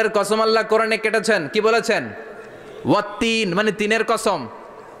তিন ফলের কসম আল্লাহ কোরআনে কেটেছেন, কি বলেছেন? ওয়াত্তিন, মানে তিনের কসম।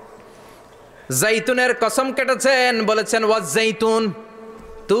 জাইতুনের কসম কেটেছেন, বলেছেন ওয়াজ জাইতুন।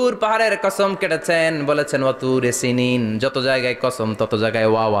 তুর পাহাড়ের কসম কেটেছেন, বলেছেন ওয়া তুর সিনিন। যত জায়গায় কসম তত জায়গায়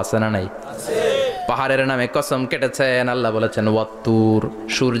ওয়াও আছে না নাই? পাহাড়ের নামে কসম কেটেছেন, আল্লাহ বলেছেন ওয়া তুর।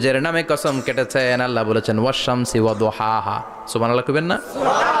 সূর্যের নামে কসম কেটেছেন, আল্লাহ বলেছেন ওয়াশ শামসি ওয়া দুহাহা। সুবহানাল্লাহ কইবেন না?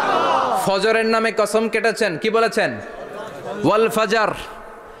 ফজরের নামে কসম কেটেছেন, কি বলেছেন? ওয়াল ফাজর।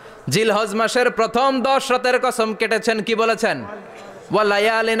 জিলহজ মাসের প্রথম 10 রাতের কসম কেটেছেন, কি বলেছেন? ওয়া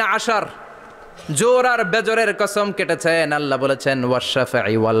লায়ালিন আশর। জোর আর বেজরের কসম কেটেছেন, আল্লাহ বলেছেন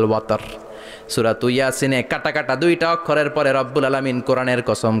ওয়াশ-শাফঈ ওয়াল ওয়াতর। সূরা ইয়াসিনে কাটা কাটা দুইটা অক্ষরের পরে রব্বুল আলামিন কোরআনের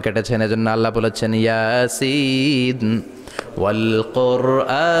কসম কেটেছেন, এজন্য আল্লাহ বলেছেন ইয়াসিন ওয়াল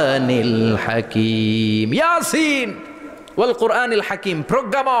কোরআনিল হাকিম। ইয়াসিন ওয়াল কোরআনিল হাকিম,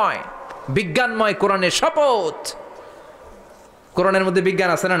 প্রজ্ঞাময় বিজ্ঞানময় কোরআনের শপথ। কোরআনের মধ্যে বিজ্ঞান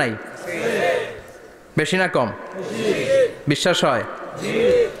আছে না নাই? বেশি না কম? বিশ্বাস হয়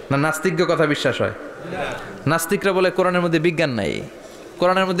না? নাস্তিকদের কথা বিশ্বাস হয়? নাস্তিকরা বলে কোরআনের মধ্যে বিজ্ঞান নাই,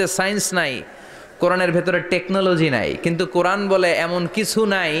 কোরআনের মধ্যে সায়েন্স নাই, কোরআনের ভেতরে টেকনোলজি নাই। কিন্তু কোরআন বলে এমন কিছু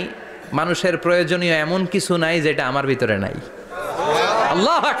নাই, মানুষের প্রয়োজনীয় এমন কিছু নাই যেটা আমার ভিতরে নাই।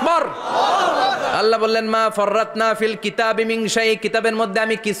 আল্লাহু আকবার। আল্লাহ বললেন মা ফররাতনা ফিল কিতাবি মিন শাই, কিতাবের মধ্যে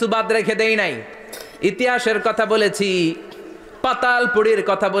আমি কিছু বাদ রেখে দেই নাই। ইতিহাসের কথা বলেছি, পাতাল পুরীর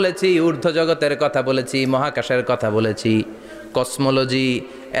কথা বলেছি, ঊর্ধ্ব জগতের কথা বলেছি, মহাকাশের কথা বলেছি, cosmology,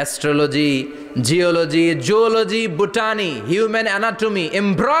 astrology, geology, zoology, botany, human anatomy,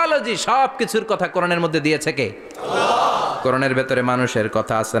 embryology, সব কিছুর কথা কোরআনের মধ্যে দিয়েছে কে? আল্লাহ। কোরআনের ভেতরে মানুষের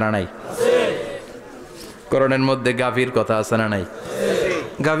কথা আছে না নাই? আছে। কোরআনের মধ্যে গাভীর কথা আছে না নাই? আছে।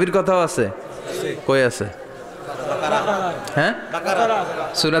 গাভীর কথাও আছে? কই আছে? হ্যাঁ,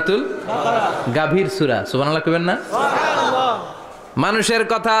 সূরাতুল গাভীর সূরা। সুবহানাল্লাহ কইবেন না? সুবহানাল্লাহ। মানুষের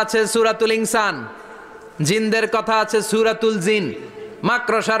কথা আছে সূরাতুল ইনসান, জিনদের কথা আছে সূরাতুল জিন,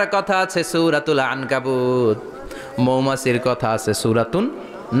 মাকড়সার কথা আছে সূরাতুল আনকাবুত, মৌমাছির কথা আছে সূরাতুন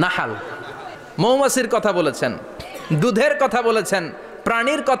নাহাল। মৌমাছির কথা বলেছেন, দুধের কথা বলেছেন,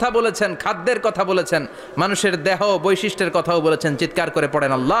 প্রাণীর কথা বলেছেন, খাদ্যের কথা বলেছেন, মানুষের দেহ বৈশিষ্ট্যের কথাও বলেছেন। চিৎকার করে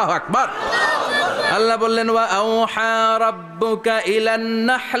পড়েন আল্লাহু আকবার। আল্লাহ বললেন ওয়া আওহা রাব্বুকা ইলান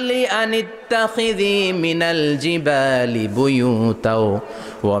নাহলি আনিত্তাখিযি মিনাল জিবালি বুয়ুতাও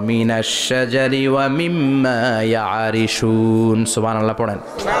ওয়া মিনাশ শাজারি ওয়া মিম্মা ইয়ারিশুন। সুবহানাল্লাহ পড়েন।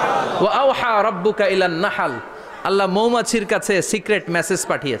 ওয়া আওহা রাব্বুকা ইলান নাহল, আল্লাহ মৌমাছির কাছে সিক্রেট মেসেজ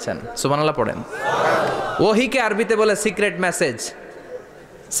পাঠিয়েছেন। সুবহানাল্লাহ পড়েন। ওহিকে আরবিতে বলে সিক্রেট মেসেজ।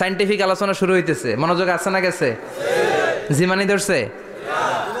 সায়েন্টিফিক আলোচনা শুরু হইতেছে, মনোযোগ আছে না গেছে? জিমানি ধরছে?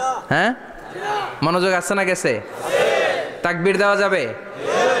 হ্যাঁ, মনোযোগ আছে না গেছে? তাকবীর দেওয়া যাবে?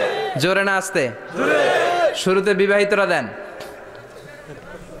 জোরে না আসতে? শুরুতে বিবাহিতরা দেন,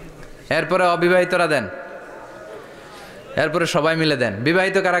 এরপরে অবিবাহিতরা দেন, এরপরে সবাই মিলে দেন।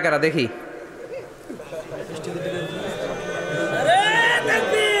 বিবাহিত কারা কারা দেখি?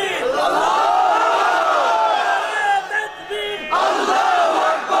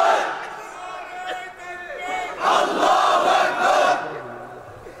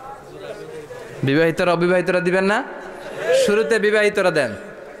 বিবাহিতরা অবিবাহিতরা দিবেন না? শুরুতে বিবাহিতরা দেন,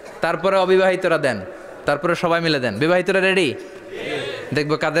 তারপরে অবিবাহিতরা দেন, তারপরে সবাই মিলে দেন। বিবাহিতরা রেডি?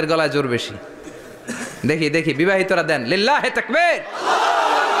 দেখবো কাদের গলায় জোর বেশি। দেখি দেখি, বিবাহিতরা দেন। লিল্লাহে তাকবীর,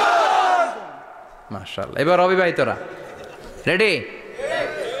 মাশাআল্লাহ। এবার অবিবাহিতরা রেডি?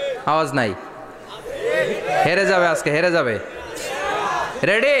 আওয়াজ নাই, হেরে যাবে আজকে, হেরে যাবে।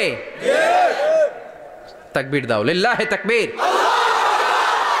 রেডি? তাকবীর দাও, লিল্লাহে তাকবীর।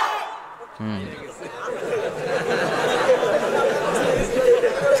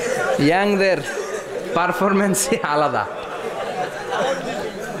 ইয়াংদের পারফরমেন্সই আলাদা,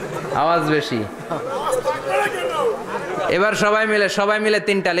 আওয়াজ বেশি। এবার সবাই মিলে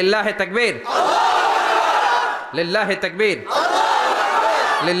তিনটা, লিল্লাহে তাকবীর, লিল্লাহে তাকবীর,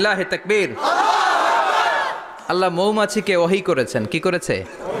 লিল্লাহে তাকবীর। আল্লাহ মৌমাছিকে ওহী করেছেন। কি করেছে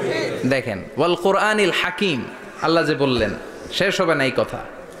দেখেন, ওয়ালকুরআনিল হাকিম, আল্লাহ যে বললেন শেষ হবে না এই কথা।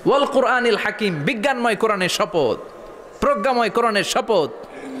 ওয়ালকুরআনিল হাকিম, বিজ্ঞানময় কোরআনের শপথ, প্রজ্ঞাময় কোরআনের শপথ।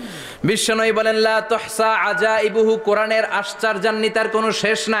 বিশ্বনবী বলেন লা তুহসা আজাইবুহু, কোরআনের আশ্চর্যান্বিতার কোনো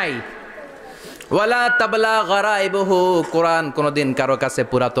শেষ নাই। ওয়ালা তাবলা গারাইবুহু, কোরআন কোনোদিন কারো কাছে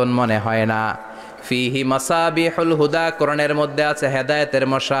পুরাতন মনে হয় না। ফিহি মাসাবিহুল হুদা, কোরআনের মধ্যে আছে হেদায়েতের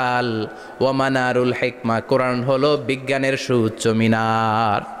মশাল। ওয়া মানারুল হিকমা, কোরআন হলো বিজ্ঞানের সুউচ্চ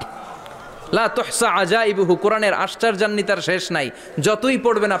মিনার। লা তুহসা আজাইবুহু, কোরআনের আশ্চর্যান্বিতার শেষ নাই। যতই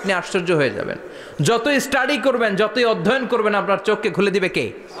পড়বেন আপনি আশ্চর্য হয়ে যাবেন, যতই স্টাডি করবেন, যতই অধ্যয়ন করবেন, আপনার চোখকে খুলে দিবে কে?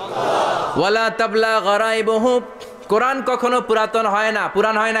 আল্লাহ। ওয়ালা তাবলা গারাইবুহু, কোরআন কখনো পুরাতন হয় না।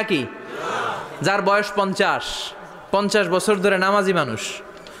 পুরান হয় নাকি? যার বয়স 50 বছর ধরে নামাজি মানুষ,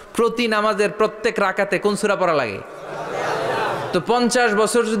 প্রতি নামাজের প্রত্যেক রাকাতে কোন সূরা পড়া লাগে? তো 50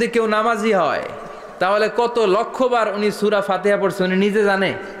 বছর যদি কেউ নামাজি হয়, তাহলে কত লক্ষবার উনি সূরা ফাতিহা পড়ছে উনি নিজে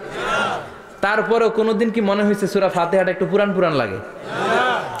জানে? তারপরেও কোনোদিন কি মনে হয়েছে সূরা ফাতিহাটা একটু পুরান পুরান লাগে?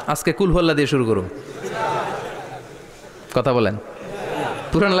 আজকে কুল হল্লা দিয়ে শুরু করুন, কথা বলেন।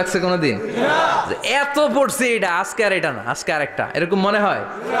 পুরান লাগছে কোনোদিন? এত পড়ছে এটা, আজকে আর এটা না, আজকে আর একটা, এরকম মনে হয়?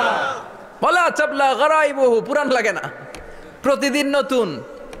 ওয়ালা চাবলা গারাইবুহু, পুরান লাগে না। প্রতিদিন নতুন,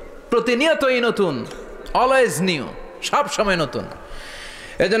 প্রতিনিয়তই নতুন, অলওয়েজ নিউ, সব সময় নতুন।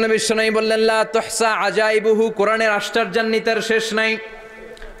 এজন্য বিশ্বনবী বললেন লা তুহসা আজাইবুহু, কোরআনের আশ্চর্যান্বিতার শেষ নাই।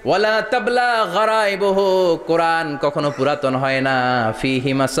 ওয়ালা তাবলা গারাইবুহু, কোরআন কখনো পুরাতন হয় না।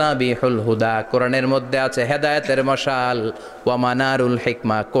 ফিহি মাসাবিহুল হুদা, কোরআনের মধ্যে আছে হেদায়েতের মশাল। ওয়া মানারুল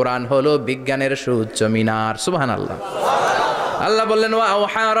হিকমা, কোরআন হলো বিজ্ঞানের সুউচ্চ মিনার। সুবহানাল্লাহ। আল্লাহ বললেন ওয়া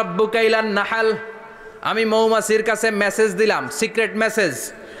আওহা রাব্বুকা ইলান নাহাল, আমি মৌমাছির কাছে মেসেজ দিলাম, সিক্রেট মেসেজ।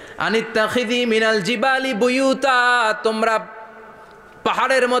 আনিত্তাখিযি মিনাল জিবালি বুয়ুতা, তোমরা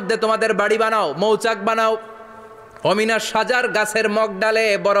পাহাড়ের মধ্যে তোমাদের বাড়ি বানাও, মৌচাক বানাও। অমিনা সাজার, গাছের মগ ডালে,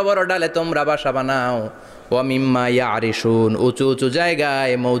 বড় বড় ডালে তোমরা বাসা বানাও। ওয়ামিম্মা ইয়ারিশুন, উঁচু উঁচু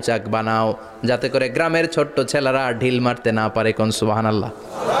জায়গায় মৌচাক বানাও, যাতে করে গ্রামের ছোট্ট ছেলেরা ঢিল মারতে না পারে। কোন সুবহানাল্লাহ।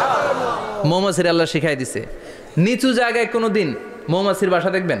 মৌমাছির আল্লাহ শিখাই দিছে। নিচু জায়গায় কোনোদিন মৌমাছির বাসা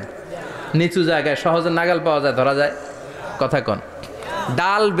দেখবেন? নিচু জায়গায় সহজে নাগাল পাওয়া যায়, ধরা যায়? কথা কন।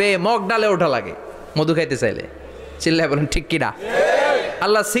 ডাল বেয়ে মগ ডালে ওঠা লাগে মধু খাইতে চাইলে। চিল্লায় বলেন ঠিক কিনা?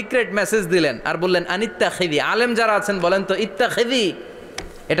 আল্লাহ সিক্রেট মেসেজ দিলেন আর বললেন আনিত্তাখিযি। আলেম যারা আছেন বলেন তো, ইত্তাখিযি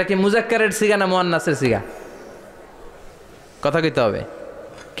এটা কি মুজাক্কারের সিগা না মুয়ান্নাসের সিগা? কথা কইতে হবে,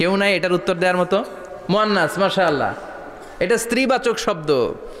 কেউ নাই এটার উত্তর দেওয়ার মতো। মুয়ান্নাস, মাশাআল্লাহ, এটা স্ত্রীবাচক শব্দ।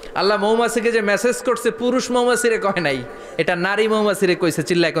 আল্লাহ মৌমাছিকে যে মেসেজ করছে পুরুষ মৌমাছিরে কয় নাই, এটা নারী মৌমাছিরে কইছে।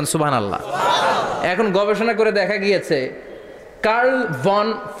 চিল্লা এখন সুবহানাল্লাহ। এখন গবেষণা করে দেখা গিয়েছে, কার্ল ভন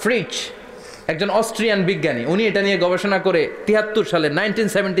ফ্রিচ, একজন অস্ট্রিয়ান বিজ্ঞানী, উনি এটা নিয়ে গবেষণা করে 73 সালে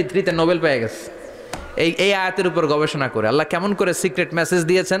 1973-তে নোবেল পেয়ে গেছে। এই আয়াতের উপর গবেষণা করে আল্লাহ কেমন করে সিক্রেট মেসেজ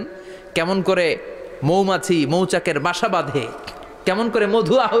দিয়েছেন, কেমন করে মৌমাছি মৌচাকের বাসা বাঁধে, কেমন করে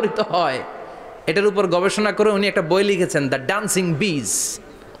মধু আহরিত হয়, এটার উপর গবেষণা করে উনি একটা বই লিখেছেন, দ্য ডান্সিং বিজ।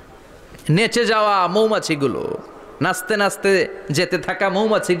 নেচে যাওয়া মৌমাছিগুলো, নাচতে নাচতে যেতে থাকা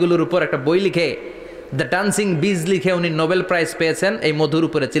মৌমাছিগুলোর উপর একটা বই লিখে, দ্য ডান্সিং বিজ লিখে উনি নোবেল প্রাইজ পেয়েছেন এই মধুর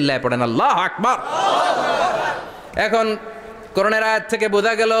উপরে। চিল্লায় পড়েন আল্লাহু আকবার। এখন কোরআনের আয়াত থেকে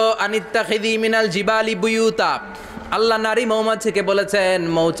বোঝা গেল আনিত্তাখিযি মিনাল জিবালি বুয়ুতা, আল্লাহ নারী মৌমাছিকে বলেছেন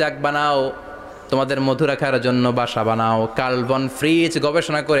মৌচাক বানাও, তোমাদের মধু রাখার জন্য বাসা বানাও। কার্ল ভন ফ্রিচ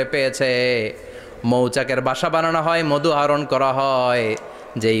গবেষণা করে পেয়েছে মৌচাকের বাসা বানানো হয়, মধু আহরণ করা হয়।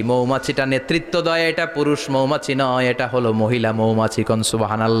 যেই মৌমাছিটা নেতৃত্ব দেয় এটা পুরুষ মৌমাছি নয়, এটা হলো মহিলা মৌমাছি। কোন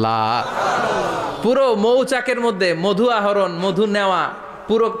সুবহানাল্লাহ। পুরো মৌচাকের মধ্যে মধু আহরণ, মধু নেওয়া,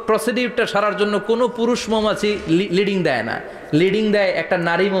 পুরো প্রসিডিউরটা সারার জন্য কোনো পুরুষ মৌমাছি লিডিং দেয় না, লিডিং দেয় একটা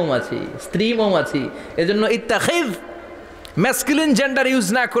নারী মৌমাছি, স্ত্রী মৌমাছি। এজন্য ইত্তাখিয, ম্যাসকুলিন জেন্ডার ইউজ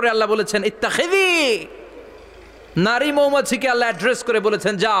না করে আল্লাহ বলেছেন ইত্তাখিযি। নারী মৌমাছিকে আল্লাহ অ্যাড্রেস করে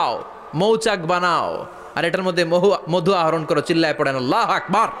বলেছেন যাও মৌচাক বানাও আর এটার মধ্যে মধু আহরণ করো, চিল্লায় পড়েন আল্লাহু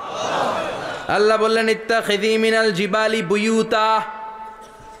আকবার। আল্লাহ বললেন ইত্তাখিযী মিনাল জিবালি বুয়ুতা,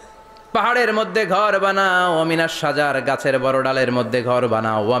 পাহাড়ের মধ্যে ঘর বানাও, ওয়া মিনাশ শাজার, গাছের বড় ডালের মধ্যে ঘর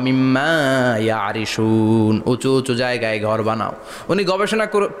বানাও, ওয়া মিম্মা ইয়ারিশুন, উঁচু উঁচু জায়গায় ঘর বানাও। উনি গবেষণা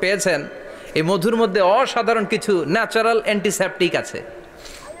পেয়েছেন এই মধুর মধ্যে অসাধারণ কিছু ন্যাচারাল অ্যান্টিসেপটিক আছে।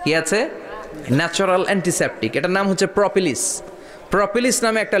 কি আছে? Natural antiseptic. এটার নাম হচ্ছে প্রপিলিস। প্রপিলিস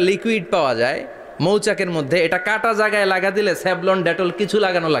নামে একটা লিকুইড পাওয়া যায় মৌচাকের মধ্যে। এটা কাটা জায়গায় লাগা দিলে স্যাভলন, ডেটল কিছু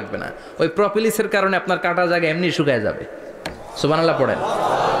লাগানো লাগবে না। ওই প্রপিলিসের কারণে আপনার কাটা জায়গা এমনি শুকায় যাবে। সুবহানাল্লাহ পড়েন।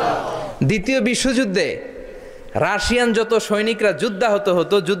 দ্বিতীয় বিশ্বযুদ্ধে রাশিয়ান যত সৈনিকরা যুদ্ধে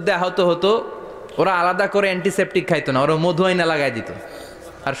আহত হতো, ওরা আলাদা করে অ্যান্টিসেপটিক খাইতো না, ওরা মধু আইনা লাগাই দিত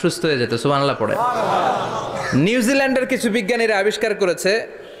আর সুস্থ হয়ে যেত। সুবহানাল্লাহ পড়েন। নিউজিল্যান্ডের কিছু বিজ্ঞানীরা আবিষ্কার করেছে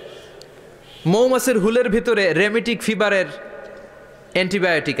মৌমাছির হুলের ভিতরে রেমিটিক ফিভারের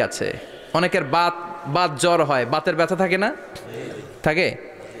অ্যান্টিবায়োটিক আছে। অনেকের বাত জ্বর হয়, বাতের ব্যথা থাকে না? থাকে,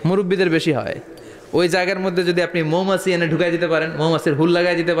 মুরব্বীদের বেশি হয়। ওই জায়গার মধ্যে যদি আপনি মৌমাছি এনে ঢুকাই দিতে পারেন, মৌমাছির হুল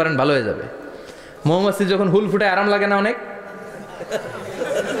লাগাই দিতে পারেন, ভালো হয়ে যাবে। মৌমাছি যখন হুল ফুটে আরাম লাগে না অনেক?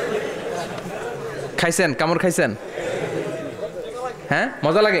 খাইছেন? কামড় খাইছেন? হ্যাঁ,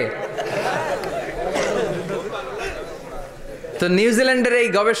 মজা লাগে। তো নিউজিল্যান্ডের এই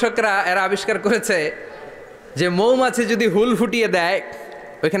গবেষকরা এরা আবিষ্কার করেছে যে মৌমাছি যদি হুল ফুটিয়ে দেয়,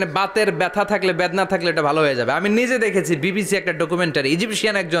 ওইখানে বাতের ব্যথা থাকলে, বেদনা থাকলে এটা ভালো হয়ে যাবে। আমি নিজে দেখেছি, বিবিসি একটা ডকুমেন্টারি,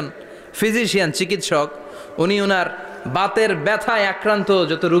 ইজিপশিয়ান একজন ফিজিশিয়ান, চিকিৎসক, উনি ওনার বাতের ব্যথায় আক্রান্ত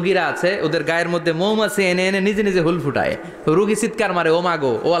যত রুগীরা আছে ওদের গায়ের মধ্যে মৌমাছি এনে এনে নিজে নিজে হুল ফুটায়। রুগী চিৎকার মারে, ও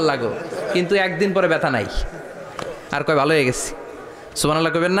মাগো, ও আল্লাহ গো, কিন্তু একদিন পরে ব্যথা নাই, আর কয় ভালো হয়ে গেছি।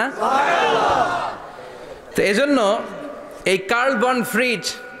 সুবহানাল্লাহ কইবেন না? তো এজন্য এই কার্ল বন ফ্রিজ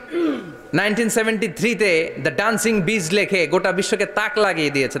 1973-তে দ্য ডান্সিং বিজ লেখে গোটা বিশ্বকে তাক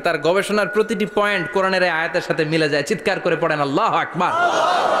লাগিয়ে দিয়েছে। তার গবেষণার প্রতিটি পয়েন্ট কোরআনের এই আয়াতের সাথে মিলে যায়। চিৎকার করে পড়েন আল্লাহু আকবার।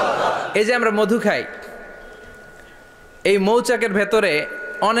 এই যে আমরা মধু খাই, এই মৌচাকের ভেতরে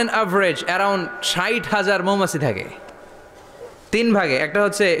অন অ্যান অ্যাভারেজ অ্যারাউন্ড 60,000 মৌমাছি থাকে। 3 ভাগে, একটা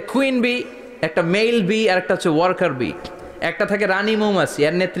হচ্ছে কুইন বি, একটা মেল বি, আর একটা হচ্ছে ওয়ার্কার বি। একটা থাকে রানী মৌমাছি,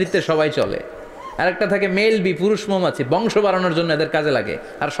 এর নেতৃত্বে সবাই চলে। আর একটা থাকে মেল বি, পুরুষ মৌমাছি, বংশ বাড়ানোর জন্য এদের কাজে লাগে।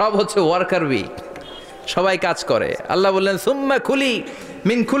 আর সব হচ্ছে ওয়ার্কার বি, সবাই কাজ করে। আল্লাহ বললেন সুম্মা কুলি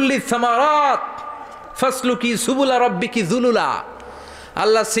মিন কুল্লি সামারাত ফাসলুকি সুবুলা রাব্বিকি যুলুলা।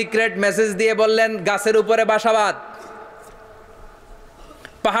 আল্লাহ সিক্রেট মেসেজ দিয়ে বললেন গাছের উপরে বাসাবাদ,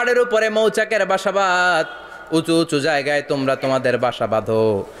 পাহাড়ের উপরে মৌচাকের বাসাবাদ, উঁচু উঁচু জায়গায় তোমরা তোমাদের বাসা বাঁধো।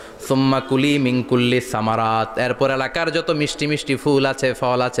 সুম্মা কুলি মিন কুল্লি সামারাত, এরপর এলাকার যত মিষ্টি মিষ্টি ফুল আছে,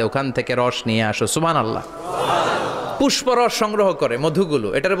 ফল আছে, ওখান থেকে রস নিয়ে আসো। সুবহানাল্লাহ। পুষ্প রস সংগ্রহ করে মধুগুলো,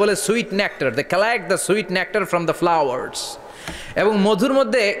 এটার বলে sweet nectar. They collect the sweet nectar from the flowers. এবং মধুর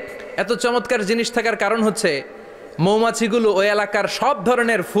মধ্যে এত চমৎকার জিনিস থাকার কারণ হচ্ছে মৌমাছিগুলো ওই এলাকার সব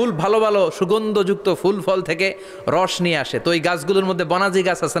ধরনের ফুল, ভালো ভালো সুগন্ধযুক্ত ফুল ফল থেকে রস নিয়ে আসে। তো ওই গাছগুলোর মধ্যে বনাজি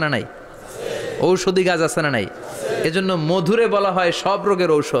গাছ আছে না নাই? ঔষধি গাছ আছে না নাই? এজন্য মধুরে বলা হয় সব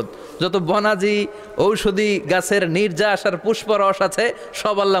রোগের ঔষধ। যত বনাজি ঔষধি গাছের নির্যাস আর পুষ্প রস আছে,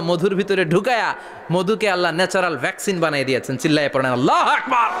 সব আল্লাহ মধুর ভিতরে ঢুকায়া মধুকে আল্লাহ ন্যাচারাল ভ্যাকসিন বানিয়ে দিয়েছেন। চিল্লায়ে পড়েন আল্লাহু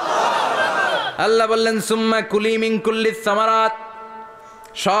আকবার। আল্লাহ বললেন সুম্মা কুলি মিন কুল্লি সামারাত,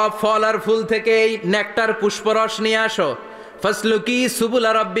 সব ফল আর ফুল থেকে এই নেকটার পুষ্পরস নিয়ে আসো। ফাসলুকি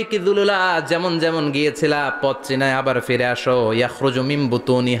সুবুলা রাব্বিকি যুলুলা, যেমন যেমন গিয়েছিলা পথ চিনায় আবার ফিরে আসো। ইয়াখরুজু মিন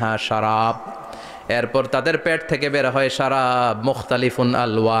বুতুনিহা শারাব, এরপর তাদের পেট থেকে বের হয় শারাব। মুখতালিফুন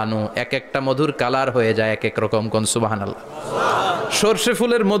আলওয়ানু, এক একটা মধুর কালার হয়ে যায় এক এক রকম। কোন সুবহানাল্লাহ। সরষে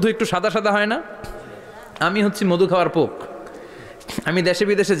ফুলের মধু একটু সাদা সাদা হয় না? আমি হচ্ছি মধু খাওয়ার পোক। আমি দেশে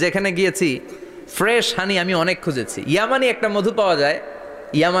বিদেশে যেখানে গিয়েছি ফ্রেশ হানি আমি অনেক খুঁজেছি। ইয়ামানি একটা মধু পাওয়া যায়,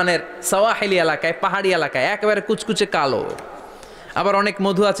 ইয়ামানের সাওয়াহিলি এলাকায়, পাহাড়ি এলাকায়, একেবারে কুচকুচে কালো। আবার অনেক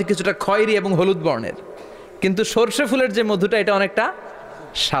মধু আছে কিছুটা খয়েরি এবং হলুদ বর্ণের। কিন্তু সরষে ফুলের যে মধুটা, এটা অনেকটা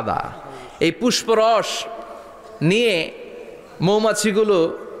সাদা। এই পুষ্পরস নিয়ে মৌমাছিগুলো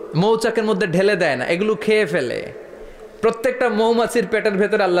মৌচাকের মধ্যে ঢেলে দেয় না, এগুলো খেয়ে ফেলে। প্রত্যেকটা মৌমাছির পেটের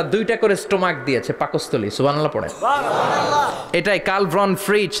ভেতরে আল্লাহ 2টা করে স্টোমাক দিয়েছে, পাকস্থলী। সুবহানাল্লাহ পড়ে। এটাই curl von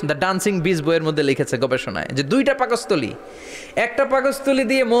fridge the dancing বিজ বইয়ের মধ্যে লিখেছে গবেষণায়, যে 2টা পাকস্থলী। একটা পাকস্থলী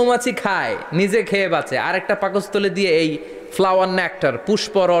দিয়ে মৌমাছি খায়, নিজে খেয়ে বাঁচে। আর একটা পাকস্থলী দিয়ে এই ফ্লাওয়ার নেক্টার,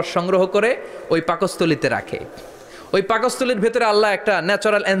 পুষ্প রস সংগ্রহ করে ওই পাকস্থলীতে রাখে। ওই পাকস্থলীর ভেতরে আল্লাহ একটা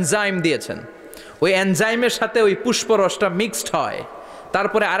ন্যাচারাল এনজাইম দিয়েছেন। ওই এনজাইমের সাথে ওই পুষ্প রসটা মিক্সড হয়।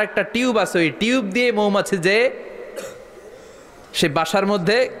 তারপরে আরেকটা টিউব আছে, ওই টিউব দিয়ে মৌমাছি যে সে বাসার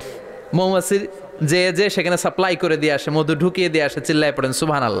মধ্যে মৌমাছি যে সেখানে সাপ্লাই করে দিয়ে আসে, মধু ঢুকিয়ে দিয়ে আসে। চিল্লায় পড়েন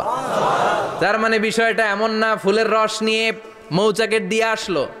সুবহানাল্লাহ। তার মানে বিষয়টা এমন না ফুলের রস নিয়ে মৌচাকের দিয়ে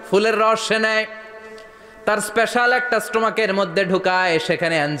আসলো, ফুলের রস সে নেয়, তার স্পেশাল একটা স্টোমাকের মধ্যে ঢুকায়,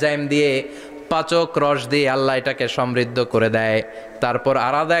 সেখানে এনজাইম দিয়ে পাচক রস দিয়ে আল্লাহ এটাকে সমৃদ্ধ করে দেয়। তারপর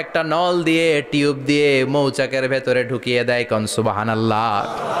আলাদা একটা নল দিয়ে টিউব দিয়ে মৌচাকের ভেতরে ঢুকিয়ে দেয়। কোন সুবহানাল্লাহ!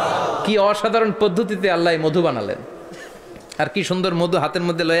 কি অসাধারণ পদ্ধতিতে আল্লাহ মধু বানালেন। আর কি সুন্দর মধু হাতের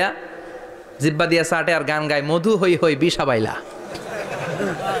মধ্যে লয়া জিব্বা দিয়া চাটে আর গান গায়, মধু হই হই বিষাবাইলা।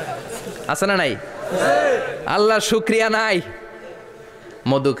 আছে না নাই? আল্লাহ শুকরিয়া নাই?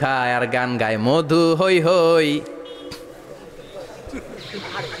 মধু খায় আর গান গায়, মধু হই হই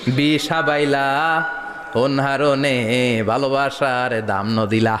বিষাবাইলা, অনহারণে ভালোবাসার দাম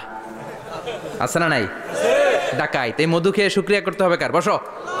নদিলা। আছে না নাই? ডাকাইত। এই মধু খেয়ে শুকরিয়া করতে হবে কার? বসো,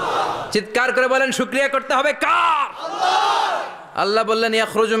 চিৎকার করে বলেন শুকরিয়া করতে হবে কার? আল্লাহ বললেন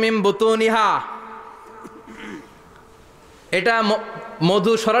ইয়াখরুজু মিন বুতুনিহা, এটা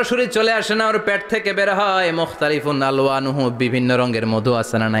মধু সরাসরি চলে আসে না, ওর পেট থেকে বের হয়। মুখতালিফুন আলওয়ানুহু, বিভিন্ন রঙের মধু।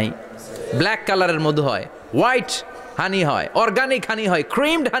 আছে না নাই? ব্ল্যাক কালারের মধু হয়, হোয়াইট হানি হয়, অর্গানিক হানি হয়,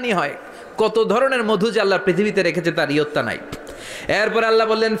 ক্রিমড হানি হয়। কত ধরনের মধু যে আল্লাহ পৃথিবীতে রেখেছে তার ইয়ত্তা নাই। এরপর আল্লাহ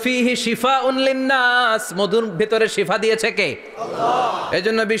বললেন ফিহি শিফাউন লিন্নাস, মধুর ভিতরে শিফা দিয়েছে কে? আল্লাহ।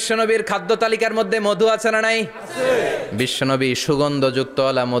 এজন্য বিশ্বনবীর খাদ্য তালিকার মধ্যে মধু আছে না নাই? বিশ্বনবী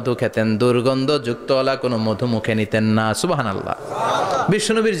সুগন্ধযুক্তওয়ালা মধু খেতেন, দুর্গন্ধযুক্তওয়ালা কোনো মধু মুখে নিতেন না। সুবহানাল্লাহ।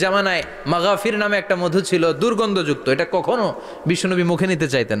 বিশ্বনবীর জামানায় মাগাফির নামে একটা মধু ছিল, দুর্গন্ধযুক্ত, এটা কখনো বিশ্বনবী মুখে নিতে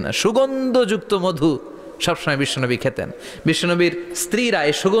চাইতেন না। সুগন্ধযুক্ত মধু সবসময় বিশ্বনবী খেতেন। বিশ্বনবীর স্ত্রীরা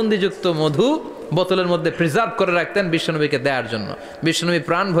এই সুগন্ধিযুক্ত মধু বোতলের মধ্যে প্রিজার্ভ করে রাখতেন বিশ্বনবীকে দেওয়ার জন্য। বিশ্বনবী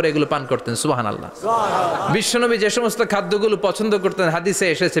প্রাণ ভরে এগুলো পান করতেন। সুবহানাল্লাহ। বিশ্বনবী যে সমস্ত খাদ্যগুলো পছন্দ করতেন হাদিসে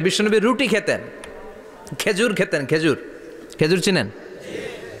এসেছে, বিশ্বনবী রুটি খেতেন, খেজুর খেতেন, খেজুর, খেজুর চিনেন?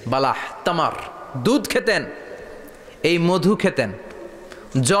 বালাহ, তামার, দুধ খেতেন, এই মধু খেতেন,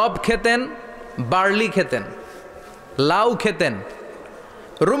 জব খেতেন, বার্লি খেতেন, লাউ খেতেন,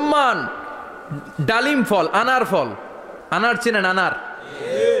 রুম্মান, ডালিম ফল, আনার ফল, আনার চিনেন? আনার,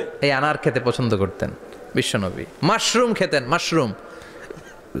 এই আনার খেতে পছন্দ করতেন বিশ্বনবী। মাশরুম খেতেন, মাশরুম,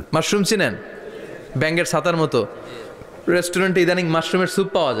 মাশরুম চিনেন? ব্যাঙের ছাতার মতো। রেস্টুরেন্টে ইদানিং মাশরুমের স্যুপ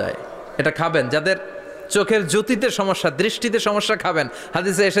পাওয়া যায়, এটা খাবেন। যাদের চোখের জ্যোতিতে সমস্যা, দৃষ্টিতে সমস্যা, খাবেন।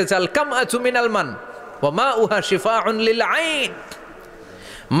 হাদিসে এসেছে আল কামআতু মিনাল মান ওয়া মাউহা শিফাউন লিল আইন।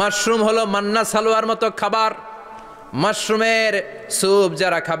 মাশরুম হলো মান্না সালোয়ার মতো খাবার। মাশরুমের স্যুপ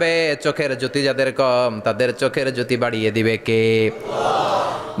যারা খাবে, চোখের জ্যোতি যাদের কম, তাদের চোখের জ্যোতি বাড়িয়ে দিবে কে?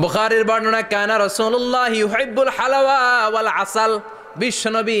 বুখারীর বর্ণনা, কানা রাসূলুল্লাহ ইউহিব্বুল হালাওয়া ওয়াল আসাল,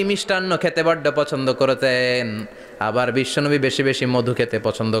 বিশ্বনবী মিষ্টান্ন খেতে বড্ড পছন্দ করতেন। আবার বিশ্বনবী বেশি বেশি মধু খেতে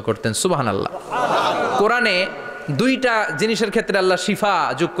পছন্দ করতেন। সুবহানাল্লাহ। কোরআনে দুইটা জিনিসের ক্ষেত্রে আল্লাহ শিফা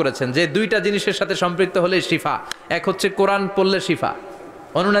যোগ করেছেন, যে দুইটা জিনিসের সাথে সম্পৃক্ত হলে শিফা। এক হচ্ছে কোরআন পড়লে শিফা,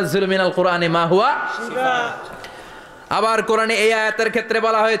 অনুনাজ্জিলু মিনাল কুরআনি মা হুয়া শিফা। আবার কোরআনে এই আয়াতের ক্ষেত্রে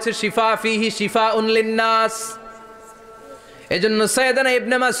বলা হয়েছে শিফা ফিহি শিফাউন লিন্নাস। এজন্য সাইয়েদানা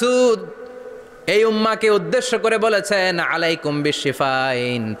ইবনে মাসউদ এই উম্মাকে উদ্দেশ্য করে বলেছেন আলাইকুম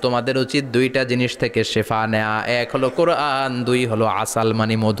বিশিফাইন, তোমাদের উচিত দুইটা জিনিস থেকে শিফা নেয়া। এক হলো কোরআন, দুই হলো আসাল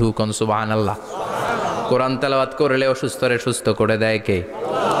মানে মধু। কোন সুবহানাল্লাহ। কোরআন তেলাওয়াত করলে অসুস্থরে সুস্থ করে দেয় কে?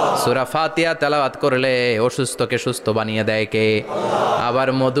 সূরা ফাতিহা তেলাওয়াত করলে অসুস্থকে সুস্থ বানিয়ে দেয় কে? আবার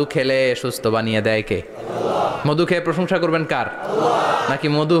মধু খেলে সুস্থ বানিয়ে দেয় কে? মধু খেয়ে প্রশংসা করবেন কার? নাকি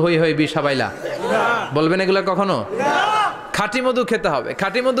মধু হই হই বিষাবাইলা বলবেন এগুলো কখনো? খাঁটি মধু খেতে হবে।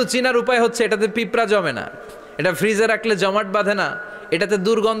 খাঁটি মধু চিনার উপায় হচ্ছে এটাতে পিঁপড়া জমে না, এটা ফ্রিজে রাখলে জমাট বাঁধে না, এটাতে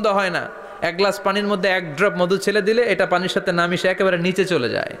দুর্গন্ধ হয় না। এক গ্লাস পানির মধ্যে এক ড্রপ মধু ছেলে দিলে এটা পানির সাথে না মিশে একেবারে নিচে চলে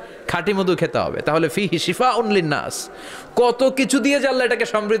যায়। খাঁটি মধু খেতে হবে। তাহলে ফিহি শিফাউন লিন্নাস। কত কিছু দিয়ে যে আল্লাহ এটাকে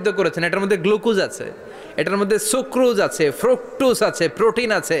সমৃদ্ধ করেছেন। এটার মধ্যে গ্লুকোজ আছে, এটার মধ্যে সুক্রোজ আছে, ফ্রুকটোজ আছে,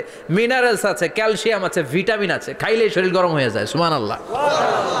 প্রোটিন আছে, মিনারেলস আছে, ক্যালসিয়াম আছে, ভিটামিন আছে। খাইলেই শরীর গরম হয়ে যায়। সুবহানাল্লাহ।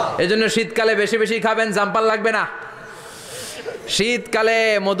 এজন্য শীতকালে বেশি বেশি খাবেন, জাম্পার লাগবে না। শীতকালে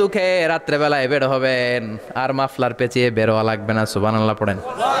মধু খেয়ে রাত্রেবেলায় বের হবেন, আর মাফলার পেঁচিয়ে বেরোয়া লাগবে না। সুবহানাল্লাহ পড়েন।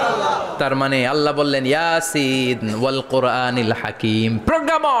 তার মানে আল্লাহ বললেন ইয়াসিন ওয়ালকুরআনিল হাকিম,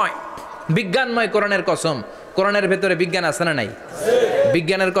 প্রজ্ঞাময়, বিজ্ঞানময় কোরআনের কসম। কোরআনের ভেতরে বিজ্ঞান আছে না নাই?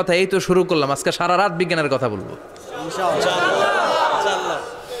 বিজ্ঞানের কথা এই তো শুরু করলাম, আজকে সারা রাত বিজ্ঞানের কথা বলবো।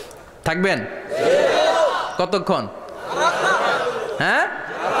 থাকবেন কতক্ষণ? হ্যাঁ,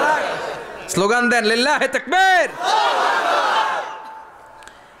 স্লোগান দেন লিল্লাহি তাকবীর।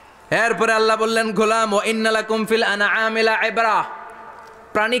 এরপরে আল্লাহ বললেন গোলাম ওয়া ইন্না লাকুম ফিল আনআমি লাইবরা,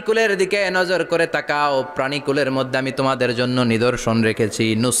 প্রাণীকুলের দিকে নজর করে তাকাও। প্রাণীকুলের মধ্যে আমি তোমাদের জন্য নিদর্শন রেখেছি।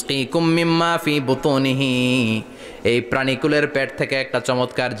 নুসকিকুম মিম্মা ফি বুতুনিহি, এই প্রাণীকুলের পেট থেকে একটা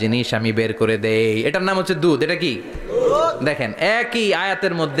চমৎকার জিনিস আমি বের করে দেই, এটার নাম হচ্ছে দুধ। এটা কি? দেখেন একই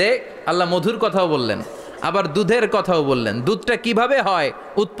আয়াতের মধ্যে আল্লাহ মধুর কথাও বললেন, আবার দুধের কথাও বললেন, দুধটা কিভাবে হয়,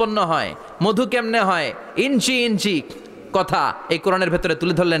 উৎপন্ন হয়, মধু কেমনে হয়, ইঞ্চি ইঞ্চি কথা এই কোরআনের ভেতরে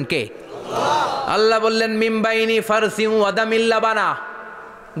তুলে ধরলেন কে? আল্লাহ বললেন মিমবাইনি ফারসিউ ওয়াদামিল্লা বানা,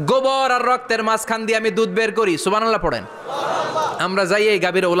 গোবর আর রক্তের মাঝখান দিয়ে আমি দুধ বের করি। সুবহানাল্লাহ পড়েন। আমরা যাই এই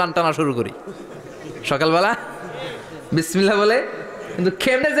গাভীর ওলান টানা শুরু করি সকালবেলা বিসমিল্লাহ বলে, কিন্তু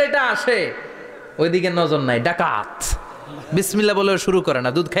কেমনে যেটা আসে ওইদিকে নজর নাই, ডাকাত বিসমিল্লাহ বলে শুরু করে না,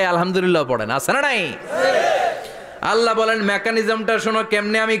 দুধ খাই আলহামদুলিল্লাহ পড়ে না, আছে না নাই? আল্লাহ বলেন মেকানিজমটা শোনো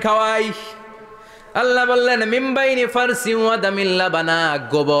কেমনে আমি খাওয়াই। আল্লাহ বললেন মিমবাইনি ফারসি ওয়া দামিল্লা বানা,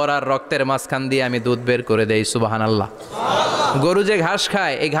 গোবর আর রক্তের মাঝখান দিয়ে আমি দুধ বের করে দেই। সুবহানাল্লাহ। গরু যে ঘাস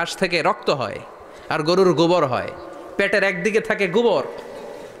খায় এই ঘাস থেকে রক্ত হয় আর গরুর গোবর হয়। পেটের একদিকে থাকে গোবর,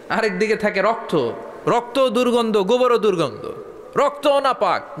 আরেক দিকে থাকে রক্ত। রক্ত দুর্গন্ধ, গোবরও দুর্গন্ধ। রক্তও না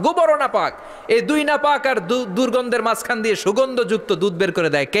পাক, গোবরও না পাক, এই দুই না পাক আর দুর্গন্ধের মাঝখান দিয়ে সুগন্ধযুক্ত দুধ বের করে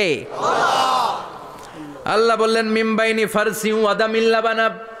দেয় কে? আল্লাহ বললেন মিমবাইনি ফারসি ওয়া দামিল্লা বানা,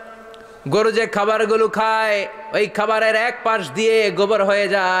 গরু যে খাবারগুলো খায় ওই খাবারের এক পাশ দিয়ে গোবর হয়ে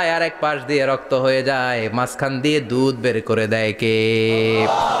যায় আর এক পাশ দিয়ে রক্ত হয়ে যায়, মাঝখান দিয়ে দুধ বের করে দেয় কে?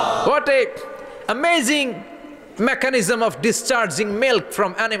 What a amazing mechanism of discharging milk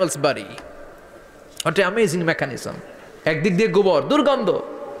from animal's body. What a amazing mechanism. একদিক দিয়ে গোবর দুর্গন্ধ,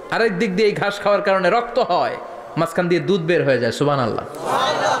 আরেক দিক দিয়ে এই ঘাস খাওয়ার কারণে রক্ত হয়, মাঝখান দিয়ে দুধ বের হয়ে যায়। সুবহানাল্লাহ।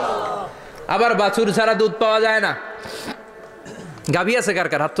 আবার বাছুর ছাড়া দুধ পাওয়া যায় না। গাভী আছে কার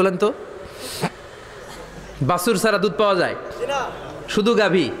কার? হাত তোলেন তো। বাছুর ছাড়া দুধ পাওয়া যায়? শুধু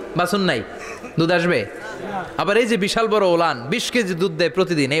গাভী, বাছুর নাই, দুধ আসবে? আবার এই যে বিশাল বড় ওলান 20 কেজি দুধ দেয়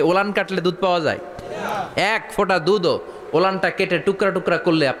প্রতিদিন, এই ওলান কাটলে দুধ পাওয়া যায়? এক ফোঁটা দুধও ওলানটা কেটে টুকরা টুকরা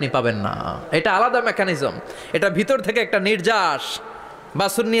করলে আপনি পাবেন না। এটা আলাদা মেকানিজম। এটা ভিতর থেকে একটা নির্যাস,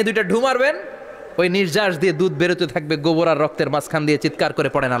 বাছুর নিয়ে দুইটা ঢু মারবেন, ওই নির্যাস দিয়ে দুধ বেরোতে থাকবে গোবর আর রক্তের মাঝখান দিয়ে। চিৎকার করে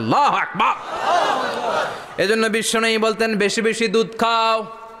পড়েন আল্লাহু আকবার। এজন্য বিশ্বনবী বলতেন বেশি বেশি দুধ খাও।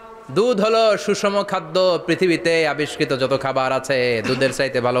 দুধ হলো সুষম খাদ্য। পৃথিবীতে আবিষ্কৃত যত খাবার আছে দুধের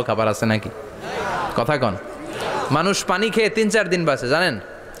চাইতে ভালো খাবার আছে নাকি? কথা কন। মানুষ পানি খেয়ে 3-4 দিন বাঁচে জানেন,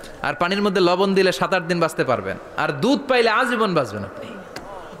 আর পানির মধ্যে লবণ দিলে 7-8 দিন বাঁচতে পারবেন। আর দুধ পাইলে আজীবন বাঁচবেন আপনি।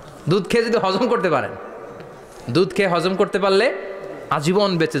 দুধ খেয়ে যদি হজম করতে পারেন, দুধ খেয়ে হজম করতে পারলে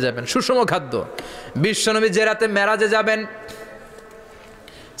আজীবন বেঁচে যাবেন। সুষম খাদ্য। বিশ্বনবী যে রাতে মেরাজে যাবেন,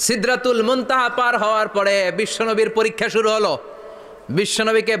 সিদরাতুল মুনতাহা পার হওয়ার পরে বিশ্বনবীর পরীক্ষা শুরু হলো।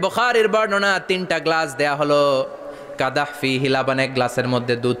 বিশ্বনবীকে বুখারীর বর্ণনা 3টা গ্লাস দেয়া হলো। কাদাহ ফিহি লাবান, এক গ্লাসের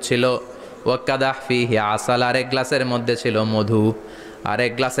মধ্যে দুধ ছিল। ওয়া কাদাহ ফিহি আসাল, আরেক গ্লাসের মধ্যে ছিল মধু,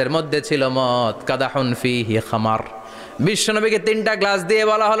 আরেক গ্লাসের মধ্যে ছিল মদ। কাদাহুন ফিহি খামার। বিশ্বনবীকে 3টা গ্লাস দিয়ে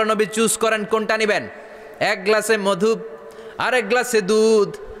বলা হলো নবী চুজ করেন কোনটা নেবেন। এক গ্লাসে মধু, আরেক গ্লাসে দুধ,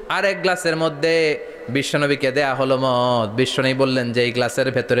 আরেক গ্লাসের মধ্যে বিশ্বনবীকে দেয়া হলো মদ। বিশ্বনবী বললেন যে এই গ্লাসের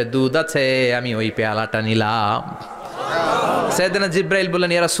ভেতরে দুধ আছে, আমি ওই পেয়ালাটা নিলাম। সাইয়েদনা জিব্রাইল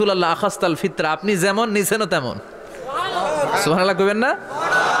বললেন ইয়া রাসূলুল্লাহ আখাস্তাল ফিতরা, আপনি যেমন নিছেনও তেমন। সুবহানাল্লাহ কইবেন না?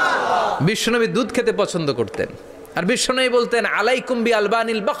 বিশ্বনবী দুধ খেতে পছন্দ করতেন। আর বিশ্বনবী বলতেন আলাইকুম বি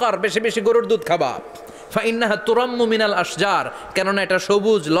আলবানিল বাকার, বেশি বেশি গরুর দুধ খাবা। ফাইন্নাহা তুরাম্মু মিনাল আশজার, কেননা এটা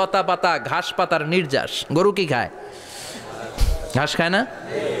সবুজ লতা পাতা ঘাস পাতার নির্যাস। গরু কি খায়? ঘাস খায় না?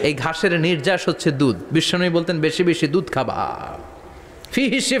 এই ঘাসের নির্যাস হচ্ছে দুধ। বিশ্বনবী বলতেন বেশি বেশি দুধ খাবা।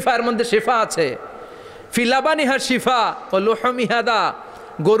 ফিহি শিফা, এর মধ্যে শিফা আছে। ফি লাবানিহা শিফা ও লুহুমিহা দা,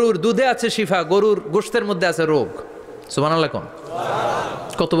 গরুর দুধে আছে শিফা, গরুর গোশতের মধ্যে আছে রোগ। সুবহানাল্লাহ কোন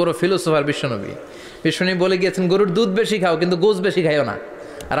কত বড় ফিলোসোফার বিশ্বনবী। বিশ্বনবী বলে গিয়েছেন গরুর দুধ বেশি খাও কিন্তু গোশ বেশি খাইও না।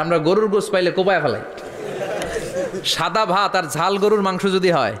 আর আমরা গরুর গোশ পাইলে কোপায় ফেলাই। সাদা ভাত আর ঝাল গরুর মাংস যদি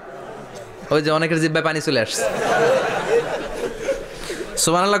হয়, ওই যে অনেকের জিহ্বায় পানি চলে আসছে।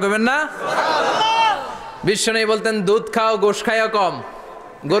 সুবহানাল্লাহ কইবেন না? বিশ্বনবী বলতেন দুধ খাও, গোশ খাইও কম।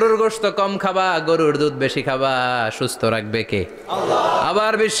 গরুর গোশত কম খাবা, গরুর দুধ বেশি খাবা। সুস্থ রাখবে কে? আল্লাহ।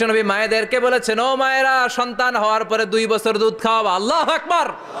 আবার বিশ্বনবী মায়েদেরকে বলেছেন ও মায়েরা, সন্তান হওয়ার পরে 2 বছর দুধ খাওয়াবা। আল্লাহু আকবার।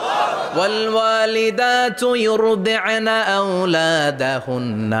 ওয়াল ওয়ালিদাতু ইউরদি'না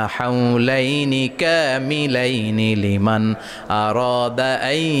আওলাদাহুন্না হাওলাইনি কামিলাইনি লিমান আরাদা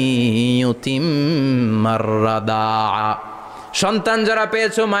আন ইউতিম্মার রাদা'a। সন্তান যারা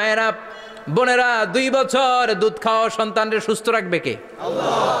পেয়েছো মায়েরা, বোনেরা, 2 বছর দুধ খাওয়া সন্তানদের সুস্থ রাখবে কে?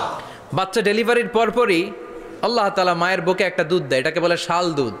 আল্লাহ। বাচ্চা ডেলিভারির পরপরই আল্লাহ তাআলা মায়ের বুকে একটা দুধ দেয়, এটাকে বলে শাল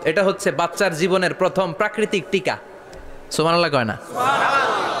দুধ। এটা হচ্ছে বাচ্চার জীবনের প্রথম প্রাকৃতিক টিকা। সুবহানাল্লাহ কয় না?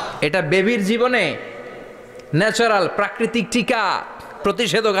 সুবহানাল্লাহ। এটা বেবির জীবনে ন্যাচারাল প্রাকৃতিক টিকা,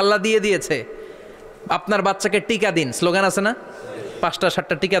 প্রতিষেধক আল্লাহ দিয়ে দিয়েছে। আপনার বাচ্চাকে টিকা দিন, স্লোগান আছে না?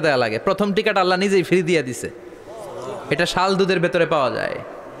 5টা-7টা টিকা দেওয়া লাগে। প্রথম টিকাটা আল্লাহ নিজেই ফ্রি দিয়ে দিছে। এটা শাল দুধের ভেতরে পাওয়া যায়।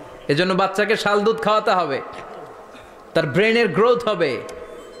 এজন্য বাচ্চাকে শাল দুধ খাওয়াতে হবে। তার ব্রেনের গ্রোথ হবে,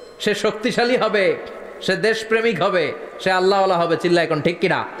 সে শক্তিশালী হবে, সে দেশপ্রেমিক হবে, সে আল্লাহওয়ালা হবে। চিল্লা এখন ঠিক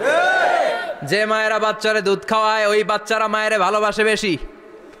কিনা? যে মায়েরা বাচ্চারে দুধ খাওয়ায় ওই বাচ্চারা মায়েরে ভালোবাসে বেশি।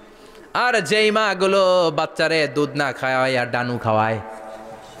 আর যেই মা গুলো বাচ্চারে দুধ না খাওয়ায় আর ডানু খাওয়ায়,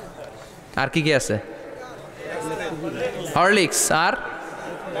 আর কি কি আছে, হরলিক্স আর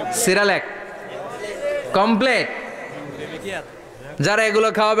সিরালেক, কমপ্লেট, যারা এগুলো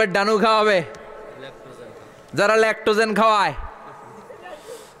খাওয়াবে ডানু খাওয়াবে, যারা ল্যাকটোজেন খাওয়ায়,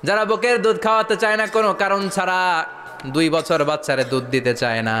 যারা বুকের দুধ খাওয়াতে চায় না কোনো কারণ ছাড়া, 2 বছর বাচ্চারে দুধ দিতে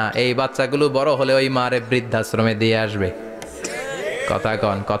চায় না, এই বাচ্চাগুলো বড় হলে ওই মারে বৃদ্ধাশ্রমে দিয়ে আসবে। কথা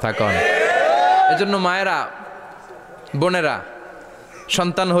কন, কথা কন। এজন্য মায়েরা, বোনেরা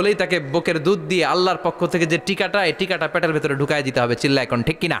সন্তান হলেই তাকে বুকের দুধ দিয়ে আল্লাহর পক্ষ থেকে যে টিকাটা, এই টিকাটা পেটের ভেতরে ঢুকায় দিতে হবে। চিল্লা এখন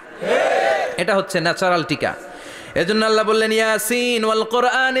ঠিক কিনা? এটা হচ্ছে ন্যাচারাল টিকা। এজন্য আল্লাহ বললেন ইয়াসিন ওয়াল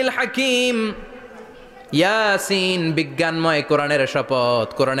কোরআনিল হাকিম। ইয়াসিন, বিজ্ঞানময় কোরআনের শপথ।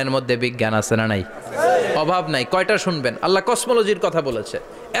 কোরআনের মধ্যে বিজ্ঞান আছে না নাই? অভাব নাই। কয়টা শুনবেন? আল্লাহ কসমোলজির কথা বলেছে,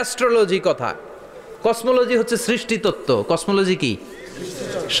 অ্যাস্ট্রোলজি কথা। কসমোলজি হচ্ছে সৃষ্টি তত্ত্ব। কসমোলজি কি?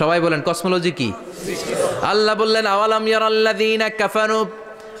 সবাই বলেন কসমোলজি কি? আল্লাহ বললেন আওয়ালাম ইয়ারাল্লাযীনা কাফারু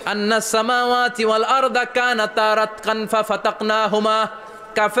আন্নাস সামাওয়াতি ওয়াল আরদা কানাতা রাতকান ফাফাতাকনাহুমা।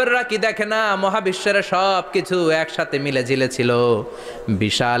 কাফেররা কি দেখে না মহাবিশ্বের সব কিছু একসাথে মিলে ঝিলে ছিল,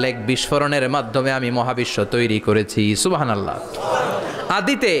 বিশাল এক বিস্ফোরণের মাধ্যমে আমি মহাবিশ্ব তৈরি করেছি। সুবহানাল্লাহ।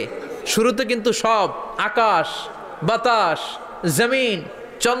 আদিতে, শুরুতে কিন্তু সব আকাশ, বাতাস, জমিন,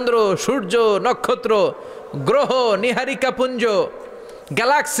 চন্দ্র, সূর্য, নক্ষত্র, গ্রহ, নীহারিকা পুঞ্জ,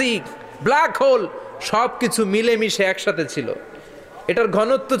 গ্যালাক্সি, ব্ল্যাক হোল সব কিছু মিলেমিশে একসাথে ছিল। এটার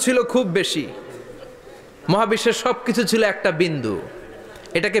ঘনত্ব ছিল খুব বেশি। মহাবিশ্বের সব কিছু ছিল একটা বিন্দু।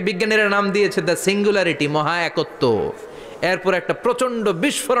 এটাকে বিজ্ঞানীরা নাম দিয়েছে দ্য সিঙ্গুলারিটি, মহা একত্ব। এরপর একটা প্রচন্ড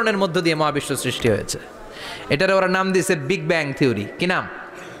বিস্ফোরণের মধ্য দিয়ে মহাবিশ্ব সৃষ্টি হয়েছে। এটার ওরা নাম দিয়েছে বিগ ব্যাং থিওরি। কি নাম?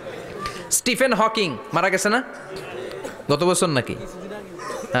 স্টিফেন হকিং মারা গেছে না গত বছর নাকি?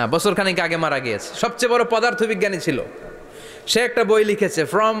 হ্যাঁ, বছর খানিক আগে মারা গিয়েছে। সবচেয়ে বড় পদার্থবিজ্ঞানী ছিল। সে একটা বই লিখেছে,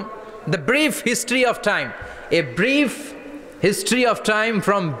 from the brief history of time, a brief history of time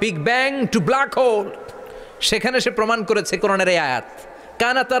from big bang two black hole. সেখানে সে প্রমাণ করেছে কোরআনের এই আয়াত,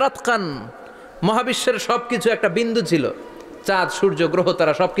 কানাতা রাতকান, মহাবিশ্বের সব কিছু একটা বিন্দু ছিল। চাঁদ, সূর্য, গ্রহ,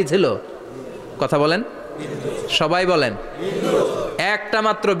 তারা সব কি ছিল? কথা বলেন, সবাই বলেন। একটা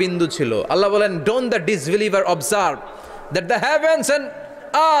মাত্র বিন্দু ছিল। আল্লাহ বলেন, don't the disbeliever observe that the heavens and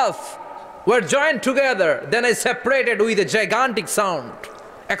earth were joined together, then I separated with a gigantic sound,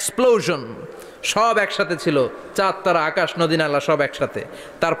 explosion. সব একসাথে ছিল, চাঁদ, তারা, আকাশ, নদী, নালা সব একসাথে।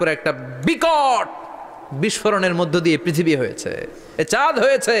 তারপরে একটা বিকট বিস্ফোরণের মধ্য দিয়ে পৃথিবী হয়েছে, এ চাঁদ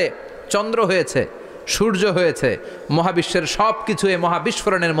হয়েছে, চন্দ্র হয়েছে, সূর্য হয়েছে, মহাবিশ্বের সব কিছু এই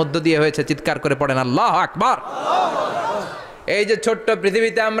মহাবিস্ফোরণের মধ্য দিয়ে হয়েছে। চিৎকার করে পড়েন আল্লাহু আকবার। এই যে ছোট্ট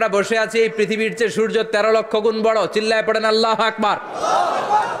পৃথিবীতে আমরা বসে আছি, এই পৃথিবীর চেয়ে সূর্য 13 লক্ষ গুণ বড়। চিল্লায় পড়েন আল্লাহু আকবার।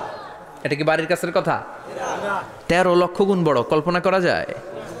 এটা কি বাড়ির কাছের কথা? 13 লক্ষ গুণ বড়, কল্পনা করা যায়?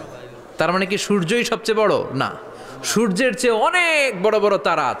 তার মানে কি সূর্যই সবচেয়ে বড়? না, সূর্যের চেয়ে অনেক বড় বড়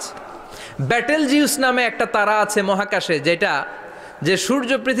তারা আছে। ব্যাটেল জিউস নামে একটা তারা আছে মহাকাশে, যেটা যে সূর্য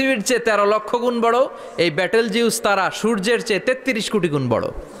পৃথিবীর চেয়ে 13 লক্ষ গুণ বড়। এই ব্যাটেল জিউস তারা সূর্যের চেয়ে 33 কোটি গুণ বড়।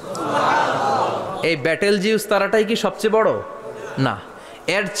 এই ব্যাটেল জিউস তারাটাই কি সবচেয়ে বড়? না,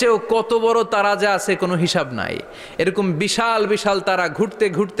 এর চেয়েও কত বড় তারা যা আছে কোনো হিসাব নাই। এরকম বিশাল বিশাল তারা ঘুরতে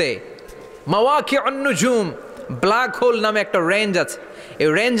ঘুরতে মাওয়াকিউন নুজুম, ব্ল্যাক হোল নামে একটা রেঞ্জ আছে। এই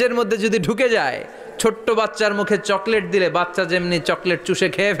রেঞ্জের মধ্যে যদি ঢুকে যায়, ছোট্ট বাচ্চার মুখে চকলেট দিলে বাচ্চা যেমনি চকলেট চুষে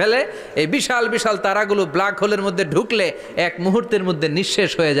খেয়ে ফেলে, এই বিশাল বিশাল তারাগুলো ব্ল্যাক হোলের মধ্যে ঢুকলে এক মুহূর্তের মধ্যে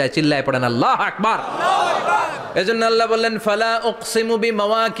নিঃশেষ হয়ে যায়। চিল্লায় পড়েন আল্লাহু আকবার। এজন্য আল্লাহ বললেন, ফালা উকসিমু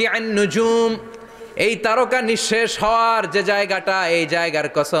বিমাওয়াকিউন নুজুম, এই তারকা নিঃশেষ হওয়ার যে জায়গাটা, এই জায়গার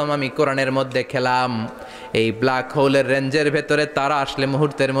কসম আমি কোরআনের মধ্যে খেলাম। এই ব্ল্যাক হোলের রেঞ্জের ভেতরে তারা আসলে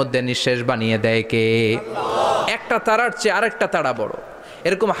মুহূর্তের মধ্যে নিঃশেষ বানিয়ে দেয় কে? একটা তারার চেয়ে আরেকটা তারা বড়।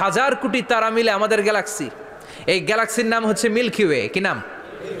 এরকম 1000 কোটি তারা মিলে আমাদের গ্যালাক্সি। এই গ্যালাক্সির নাম হচ্ছে মিল্কি ওয়ে। কি নাম?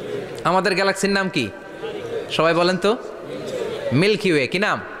 আমাদের গ্যালাক্সির নাম কি? সবাই বলেন তো। Milky way. কি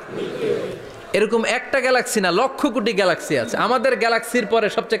নাম? এরকম একটা গ্যালাক্সি না, লক্ষ কোটি গ্যালাক্সি আছে। আমাদের গ্যালাক্সির পরে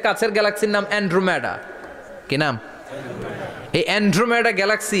সবচেয়ে কাছের গ্যালাক্সির নাম অ্যান্ড্রোমেডা। কি নাম? এই অ্যান্ড্রোমেডা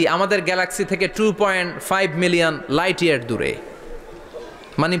গ্যালাক্সি আমাদের গ্যালাক্সি থেকে 2.5 মিলিয়ন লাইট ইয়ার দূরে,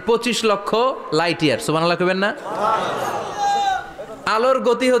 মানে 25 লক্ষ লাইট ইয়ার। সুবহানাল্লাহ কইবেন না? আলোর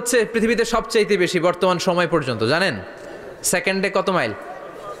গতি হচ্ছে পৃথিবীতে সবচাইতে বেশি বর্তমান সময় পর্যন্ত, জানেন? সেকেন্ডে কত মাইল?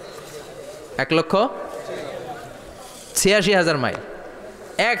 1,86,000 মাইল।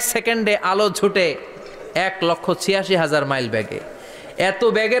 1 সেকেন্ডে আলো ছুটে 1,86,000 মাইল বেগে। এত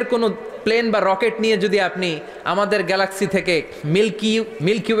বেগের কোনো প্লেন বা রকেট নিয়ে যদি আপনি আমাদের গ্যালাক্সি থেকে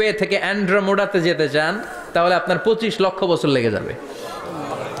মিল্কি ওয়ে থেকে অ্যান্ড্রোমেডাতে যেতে চান, তাহলে আপনার 25 লক্ষ বছর লেগে যাবে।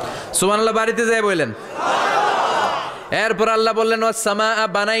 সুবহানাল্লাহ বাড়িতে যায় বললেন। এরপর আল্লাহ বললেন ওয়াস সামাআ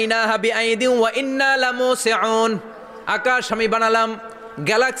বানাইনাহা বিআইদিন ওয়া ইন্না লামুসিউন, আকাশ আমি বানালাম,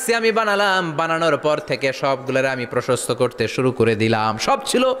 গ্যালাক্সি আমি বানালাম, বানানোর পর থেকে সবগুলোর আমি প্রশস্ত করতে শুরু করে দিলাম। সব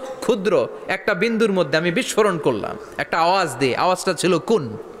ছিল ক্ষুদ্র, একটা বিন্দুর মধ্যে আমি বিস্ফোরণ করলাম একটা আওয়াজ দিয়ে। আওয়াজটা ছিল কুন।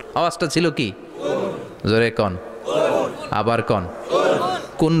 আওয়াজটা ছিল কি? জোরে কন, আবার কন।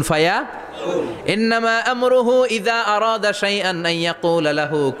 কুন ফায়া ইন্নামা আমরুহু ইযা আরাদা শাইআন আন ইয়াকুলা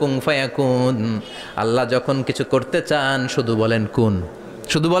লাহু কুন ফায়াকুন। আল্লাহ যখন কিছু করতে চান শুধু বলেন কুন,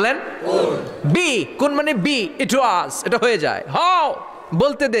 শুধু বলেন বি। কুন মানে বি, ইট ওয়াজ, এটা হয়ে যায়। হাও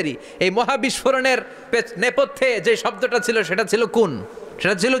বলতে দেরি। এই মহাবিস্ফোরণের নেপথ্যে যে শব্দটা ছিল সেটা ছিল কুন।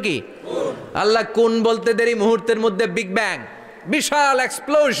 সেটা ছিল কি? আল্লাহ কুন বলতে দেরি, মুহূর্তের মধ্যে বিগ ব্যাং, বিশাল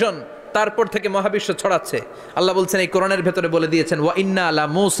এক্সপ্লোশন, তারপর থেকে মহাবিশ্ব ছড়াচ্ছে। আল্লাহ বলছেন এই কোরআনের ভেতরে বলে দিয়েছেন ওয়া ইন্না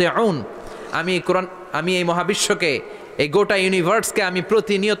লামুসিউন, আমি এই মহাবিশ্বকে, এই গোটা ইউনিভার্সকে আমি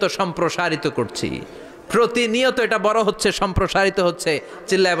প্রতিনিয়ত সম্প্রসারিত করছি। প্রতিনিয়ত এটা বড় হচ্ছে, সম্প্রসারিত হচ্ছে।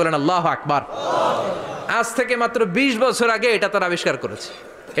 চিল্লায় বলেন আল্লাহু আকবার। আজ থেকে মাত্র 20 বছর আগে এটা তারা আবিষ্কার করেছে।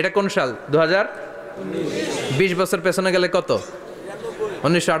 এটা কোন সাল? 2000। 20 বছর পেছনে গেলে কত?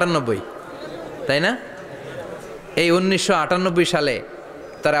 1998, তাই না? এই 1998 সালে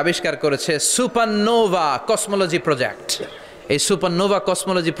তারা আবিষ্কার করেছে সুপারনোভা কসমোলজি প্রজেক্ট। এই সুপারনোভা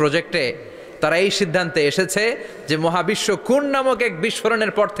কসমোলজি প্রজেক্টে তারা এই সিদ্ধান্তে এসেছে যে মহাবিশ্ব কোন নামক এক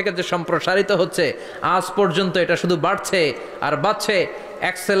বিস্ফোরণের পর থেকে যে সম্প্রসারিত হচ্ছে, আজ পর্যন্ত এটা শুধু বাড়ছে আর বাড়ছে,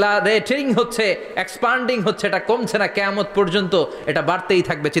 অ্যাক্সেলারেটিং হচ্ছে, এক্সপান্ডিং হচ্ছে, এটা কমছে না। কিয়ামত পর্যন্ত এটা বাড়তেই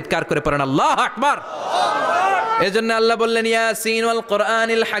থাকবে। চিৎকার করে পড়েন আল্লাহু আকবার। এজন্য আল্লাহ বললেন ইয়াসিন ওয়াল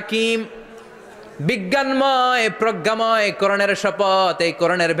কোরআনিল হাকিম, বিজ্ঞানময় প্রজ্ঞাময় কোরআনের শপথ। এই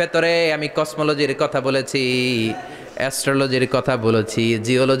কোরআনের ভেতরে আমি কসমোলজির কথা বলেছি, অ্যাস্ট্রোলজির কথা বলেছি,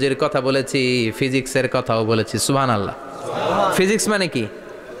 জিওলজির কথা বলেছি, ফিজিক্সের কথাও বলেছি। সুবহানাল্লাহ। ফিজিক্স মানে কি?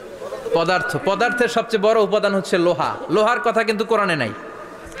 পদার্থ। পদার্থের সবচেয়ে বড় উপাদান হচ্ছে লোহা। লোহার কথা কিন্তু কোরআনে নাই।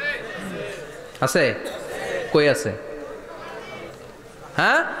 আছে? কই আছে?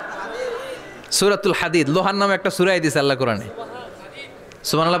 হ্যাঁ, সূরাতুল হাদিদ, লোহার নামে একটা সূরা দিয়েছে আল্লাহ কোরআনে।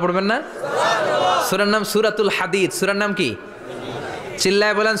 সুবহানাল্লাহ পড়বেন না? সূরার নাম সূরাতুল হাদিদ। সূরার নাম কি?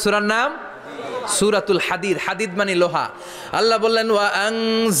 চিল্লায় বলেন সূরার নাম সূরাতুল হাদিদ। হাদিদ মানে লোহা। আল্লাহ বললেন ওয়া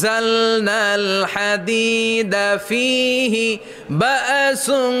আনজালনাল হাদিদা ফীহি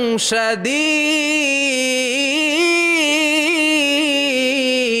বাসুন শাদীদ।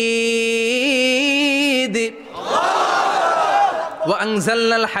 ওয়া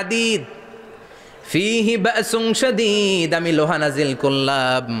আনজালনাল হাদিদ ফীহি বাসুন শাদীদ, আমি লোহা নাজিল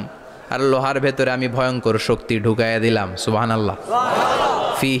করলাম আর লোহার ভেতরে আমি ভয়ঙ্কর শক্তি ঢুকাইয়া দিলাম। সুবহানাল্লাহ।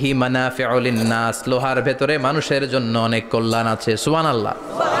 ফিহি মানাফিউ লিন্নাস, লোহার ভেতরে মানুষের জন্য অনেক কল্যাণ আছে। সুবহানাল্লাহ।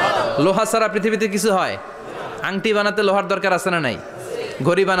 লোহা ছাড়া পৃথিবীতে কিছু হয়? আংটি বানাতে লোহার দরকার আছে না নাই?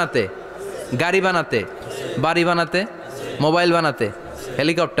 ঘড়ি বানাতে, গাড়ি বানাতে, বাড়ি বানাতে, মোবাইল বানাতে,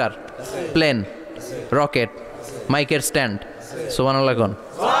 হেলিকপ্টার, প্লেন, রকেট, মাইকের স্ট্যান্ড। সুবহানাল্লাহ কোন?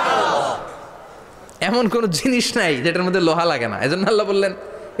 এমন কোন জিনিস নাই যেটার মধ্যে লোহা লাগে না। এজন্য আল্লাহ বললেন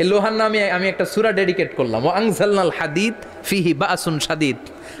এই লোহার নামে আমি একটা সূরা ডেডিকেট করলাম, ওয়া আনজালনাল হাদিদ ফিহি বাসুন শাদীদ।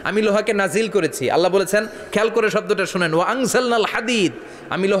 আমি লোহাকে নাজিল করেছি। আল্লাহ বলেছেন, খেয়াল করে শব্দটা শুনেন, ওয়া আনজালনাল হাদিদ,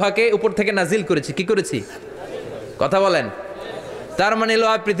 আমি লোহাকে উপর থেকে নাজিল করেছি। কি করেছি? কথা বলেন। তার মানে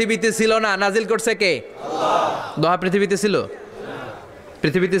লোহা পৃথিবীতে ছিল না, নাজিল করছে কে? আল্লাহ। লোহা পৃথিবীতে ছিল?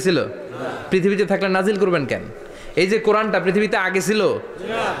 পৃথিবীতে ছিল? পৃথিবীতে থাকলে নাজিল করবেন কেন? এই যে কোরআনটা পৃথিবীতে আগে ছিল,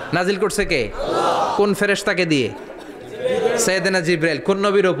 নাজিল করছে কে? আল্লাহ। কোন ফেরেশতাকে দিয়ে? সাইয়েদনা জিবরাইল। কোন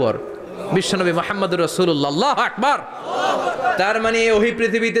নবীর উপর? বিশ্বনবী মুহাম্মদুর রাসূলুল্লাহ। আল্লাহু আকবার। তার মানে ওহি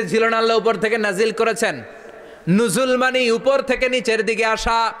পৃথিবীতে ছিল না, আল্লাহ উপর থেকে নাজিল করেছেন। নুজুল মানে উপর থেকে নিচের দিকে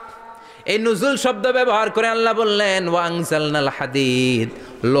আসা। এই নুজুল শব্দ ব্যবহার করে আল্লাহ বললেন ওয়া আনজালনাল হাদিদ,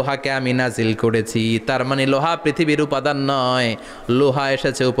 লোহাকে আমি নাজিল করেছি। তার মানে লোহা পৃথিবীর উপাদান নয়, লোহা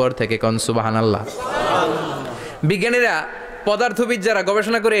এসেছে উপর থেকে। কোন সুবহানাল্লাহ। বিজ্ঞানীরা, পদার্থবিদ যারা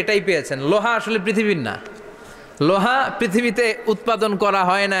গবেষণা করে এটাই পেয়েছেন, লোহা আসলে পৃথিবীর না। লোহা পৃথিবীতে উৎপাদন করা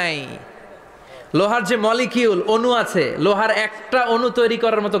হয় নাই। লোহার যে মলিকিউল, অণু আছে, লোহার একটা অণু তৈরি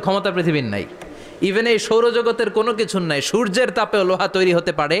করার মতো ক্ষমতা পৃথিবীর নাই। ইভেন এই সৌরজগতের কোনো কিছুর নাই। সূর্যের তাপেও লোহা তৈরি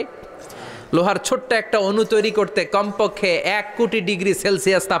হতে পারে। লোহার ছোট্ট একটা অণু তৈরি করতে কমপক্ষে 1 কোটি ডিগ্রি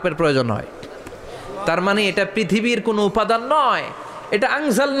সেলসিয়াস তাপের প্রয়োজন হয়। তার মানে এটা পৃথিবীর কোনো উপাদান নয়, এটা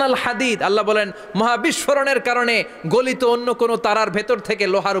আনজালনাল হাদিদ। আল্লাহ বলেন মহাবিস্ফোরণের কারণে গলিত অন্য কোনো তারার ভেতর থেকে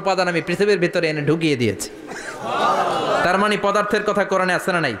লোহার উপাদান আমি পৃথিবীর ভেতরে এনে ঢুকিয়ে দিয়েছি। তার মানে পদার্থের কথা কোরআনে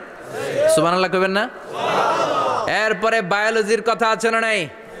আছে না নাই? সুবহানাল্লাহ কইবেন না? এরপরে বায়োলজির কথা আছে না নাই?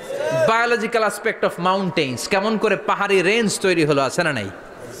 বায়োলজিক্যাল অ্যাসপেক্ট অফ মাউন্টেন্স, কেমন করে পাহাড়ি রেঞ্জ তৈরি হলো, আছে না নাই?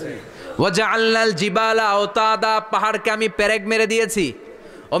 ওয়াজআলনাল জিবালা আওতাদা, পাহাড়কে আমি পেরেক মেরে দিয়েছি।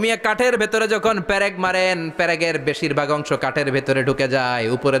 ওমিয়া কাঠের ভেতরে যখন পেরেক মারেন, পেরেকের বেশিরভাগ অংশ কাঠের ভেতরে ঢুকে যায়,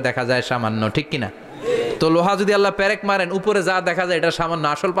 উপরে দেখা যায় সামান্য, ঠিক কিনা? তো লোহা যদি আল্লাহ পেরেক মারেন, উপরে যা দেখা যায় এটা সামান্য,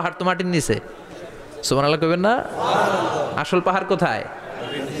 আসল পাহাড় তো মাটির নিচে। সুবহানাল্লাহ কইবেন না? আসল পাহাড় কোথায়?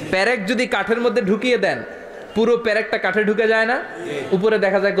 পেরেক যদি কাঠের মধ্যে ঢুকিয়ে দেন, পুরো পেরেকটা কাঠে ঢুকে যায় না, উপরে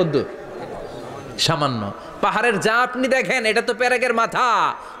দেখা যায় কদ্দুর? সামান্য। পাহাড়ের যা আপনি দেখেন এটা তো পেরেকের মাথা,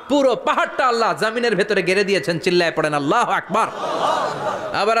 পুরো পাহাড়টা আল্লাহ জামিনের ভেতরে গেড়ে দিয়েছেন। চিল্লায় পড়েন আল্লাহু আকবার।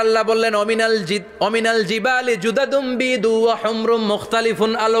 আবার আল্লাহ বললেন অমিনাল জিবালি জুদাদুম বিদু ওয়া হুমরুম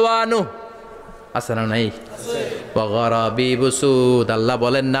মুখতালিফুন আলওয়ানু, আছে না নাই? ওয়া গরাবিবু সুদ, আল্লাহ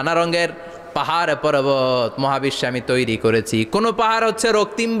বলেন নানা রঙের পাহাড় পর্বত মহাবিশ্বে আমি তৈরি করেছি। কোন পাহাড় হচ্ছে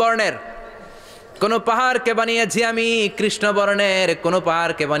রক্তিম বর্ণের, কোন পাহাড়কে বানিয়েছি আমি কৃষ্ণ বর্ণের, কোন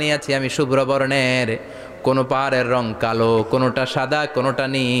পাহাড়কে বানিয়েছি আমি শুভ্র বর্ণের, কোন পাহাড়ের রং কালো, কোনটা সাদা, কোনটা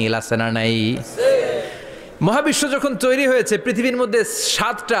নীল, আছে না নাই? মহাবিশ্ব যখন তৈরি হয়েছে, পৃথিবীর মধ্যে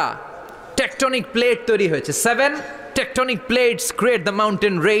 7টা টেকটনিক প্লেট তৈরি হয়েছে। 7 tectonic plates create the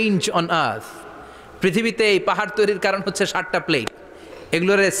mountain range on earth. পৃথিবীতে এই পাহাড় তৈরির কারণ হচ্ছে 7টা প্লেট,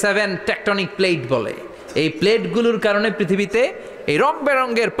 এগুলোরে 7 টেকটনিক প্লেট বলে। এই প্লেটগুলোর কারণে পৃথিবীতে এই রং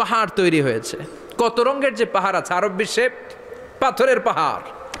বেরঙের পাহাড় তৈরি হয়েছে। কত রঙের যে পাহাড় আছে, আরব বিশ্বে পাথরের পাহাড়,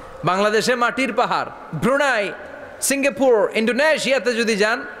 বাংলাদেশে মাটির পাহাড়, ব্রুনাই, সিঙ্গাপুর, ইন্দোনেশিয়াতে যদি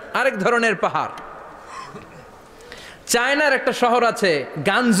যান আরেক ধরনের পাহাড়। চায়নার একটা শহর আছে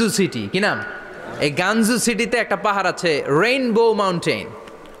গানজু সিটি, কি নাম? এই গানজু সিটিতে একটা পাহাড় আছে রেইনবো মাউন্টেন,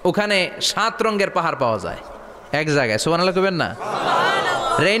 ওখানে 7 রঙের পাহাড় পাওয়া যায় এক জায়গায়। সুবহানাল্লাহ কইবেন না?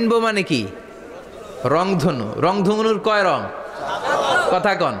 রেইনবো মানে কি? রংধনু। রংধনুর কয় রং?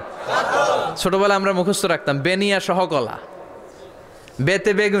 কথা কন। ছোটবেলা আমরা মুখস্থ রাখতাম বেনিয়া সহকলা,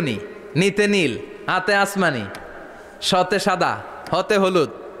 বেতে বেগুনি, নিতে নীল, হাতে আসমানি, শতে সাদা, হতে হলুদ,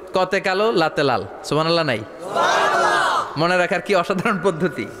 কতে কালো, লাতে লাল। সুবহানাল্লাহ নাই? মনে রাখার কি অসাধারণ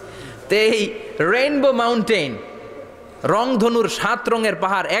পদ্ধতি। তো এই রেইনবো মাউন্টেন, রংধনুর 7 রঙের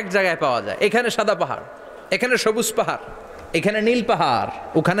পাহাড় এক জায়গায় পাওয়া যায়। এখানে সাদা পাহাড়, এখানে সবুজ পাহাড়, এখানে নীল পাহাড়,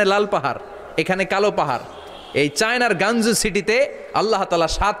 ওখানে লাল পাহাড়, এখানে কালো পাহাড়। এই চায়নার গানজু সিটিতে আল্লাহ তাআলা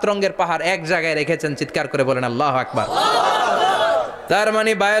 7 রঙের পাহাড় এক জায়গায় রেখেছেন। চিৎকার করে বলেন আল্লাহু আকবার। তার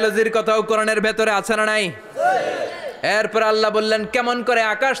মানে বায়োলজির কথাও কোরআনের ভেতরে আছে না নাই? এরপর আল্লাহ বললেন কেমন করে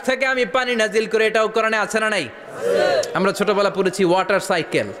আকাশ থেকে আমি পানি নাজিল করে, এটাও কোরআনে আছে না নাই? আমরা ছোটবেলা পড়েছি ওয়াটার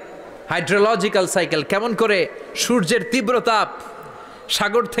সাইকেল, হাইড্রোলজিক্যাল সাইকেল, কেমন করে সূর্যের তীব্র তাপ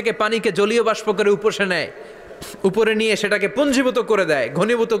সাগর থেকে পানিকে জলীয় বাষ্প করে উপসে নেয়, উপরে নিয়ে সেটাকে পুঞ্জীভূত করে দেয়,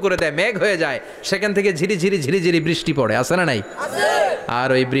 ঘনীভূত করে দেয়, মেঘ হয়ে যায়, সেখান থেকে ঝিরিঝিরি ঝিরিঝিরি বৃষ্টি পড়ে, আছে না নাই? আর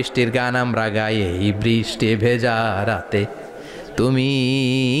ওই বৃষ্টির গান আমরা গাই, এই বৃষ্টি ভেজা রাতে তুমি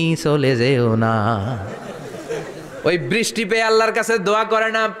চলে যেও না। ওই বৃষ্টি পেয়ে আল্লাহর কাছে দোয়া করে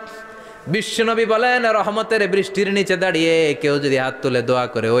না। বিশ্বনবী বলেন রহমতের বৃষ্টির নিচে দাঁড়িয়ে কেউ যদি হাত তুলে দোয়া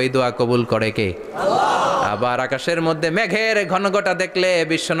করে, ওই দোয়া কবুল করে কে? আবার আকাশের মধ্যে মেঘের ঘনঘটা দেখলে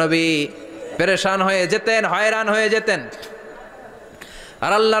বিশ্বনবী পেরেশান হয়ে যেতেন, হয়রান হয়ে যেতেন,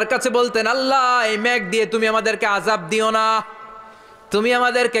 আর আল্লাহর কাছে বলতেন আল্লাহ এই মেঘ দিয়ে তুমি আমাদেরকে আযাব দিও না, তুমি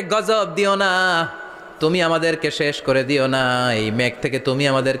আমাদেরকে গজব দিও না, তুমি আমাদেরকে শেষ করে দিও না, এই মেঘ থেকে তুমি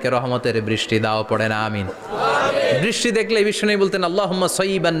আমাদেরকে রহমতের বৃষ্টি দাও। পড়ে না আমিন। বৃষ্টি দেখলে বিষ্ণু বলতেন আল্লাহুম্মা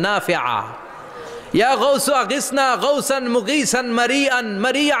সাইয়িবান নাফিআ, ইয়া গাউসু আগিসনা গাউসান মুগীসান মারিআন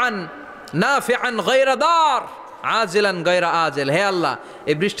মারিআন নাফিআন গায়রা দার আজিলান গায়রা আজিল। হে আল্লাহ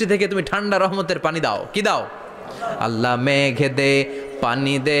এই বৃষ্টি থেকে তুমি ঠান্ডা রহমতের পানি দাও। কি দাও? আল্লাহ মেঘে দে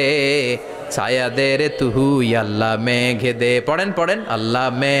পানি দে, ছায়া দে রে তুহু, আল্লাহ মেঘে দে। পড়েন পড়েন, আল্লাহ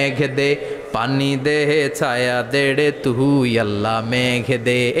মেঘে দে পানি দে, ছায়া দে রে তুহু, আল্লাহ মেঘে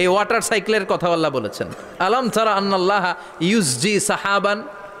দে। এই ওয়াটার সাইকেলের কথা আল্লাহ বলেছেন। আলাম তারা আন্নাল্লাহ ইউসজি সাহাবান,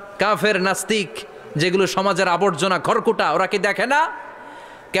 কাফের নাস্তিক যেগুলো সমাজের আবর্জনা খড়কুটা, ওরা কি দেখে না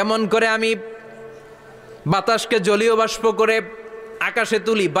কেমন করে আমি বাতাসকে জলীয় বাষ্প করে আকাশে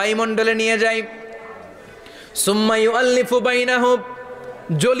তুলি, বায়ুমণ্ডলে নিয়ে যাই, সুম্মা ইউআল্লিফু বাইনাহুম,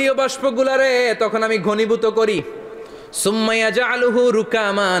 জলীয় বাষ্পগুলারে তখন আমি ঘনীভূত করি, সুম্মা ইয়াজআলুহু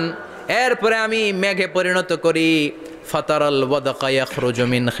রুকামান, এরপরে আমি মেঘে পরিণত করি, ফাতারাল ওয়াদকা ইয়াখরুজু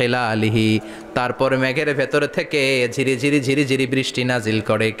মিন খিলালিহি, তারপর মেঘের ভেতর থেকে ঝিরিঝিরি ঝিরিঝিরি বৃষ্টি নাজিল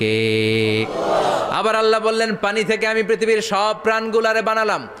করে কে? আবার আল্লাহ বললেন পানি থেকে আমি পৃথিবীর সব প্রাণগুলারে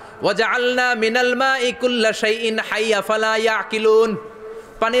বানালাম, ওয়াজআলনা মিনাল মাই কুল্লা শাইইন হাইয়া ফালা ইয়াকিলুন,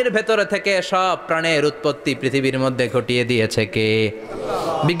 পানির ভেতরে থেকে সব প্রাণের উৎপত্তি পৃথিবীর মধ্যে ঘটিয়ে দিয়েছে কে?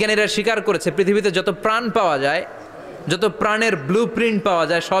 বিজ্ঞানীরা স্বীকার করেছে পৃথিবীতে যত প্রাণ পাওয়া যায় যত প্রাণের ব্লু প্রিন্ট পাওয়া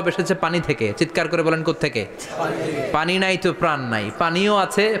যায় সব এসেছে পানি থেকে। চিৎকার করে বলেন কোত্থেকে? পানি নাই তো প্রাণ নাই, পানিও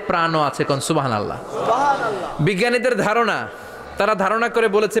আছে প্রাণও আছে। কোন সুবহানাল্লাহ। বিজ্ঞানীদের ধারণা, তারা ধারণা করে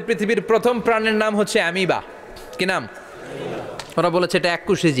বলেছে পৃথিবীর প্রথম প্রাণের নাম হচ্ছে অ্যামিবা। কি নাম? ওরা বলেছে এটা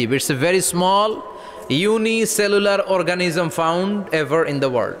এককোষী জীব। It's a very small unicellular organism found ever in the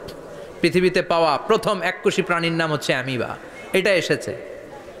world. পৃথিবীতে পাওয়া প্রথম এককোষী প্রাণীর নাম হচ্ছে অ্যামিবা। এটা এসেছে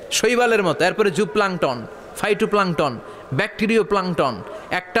শৈবালের মতো, এরপরে জুপ্লাংটন, ফাইটোপ্লাংটন, ব্যাকটেরিও প্লাংটন,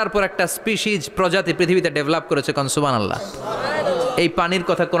 একটার পর একটা স্পিসিজ প্রজাতি পৃথিবীতে ডেভেলপ করেছে। কোন সুবহানাল্লাহ। এই পানির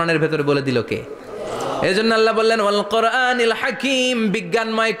কথা কোরআনের ভেতরে বলে দিল কে? এই জন্য আল্লাহ বললেন ওয়ালকুরআনিল হাকিম,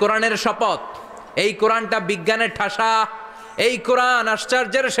 বিজ্ঞানময় কোরআনের শপথ। এই কোরআনটা বিজ্ঞানের ঠাসা, এই কোরআন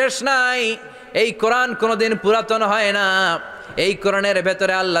আশ্চর্যের শেষ নাই, এই কোরআন কোনোদিন পুরাতন হয় না। এই কোরআনের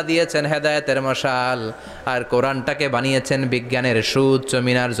ভেতরে আল্লাহ দিয়েছেন হেদায়েতের মশাল, আর কোরআনটাকে বানিয়েছেন বিজ্ঞানের সুউচ্চ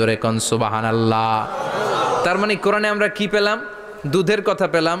মিনার। জোরে কোন সুবহানাল্লাহ। তার মানে কোরআনে আমরা কি পেলাম? দুধের কথা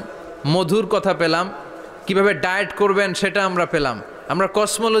পেলাম, মধুর কথা পেলাম, কিভাবে ডায়েট করবেন সেটা আমরা পেলাম, আমরা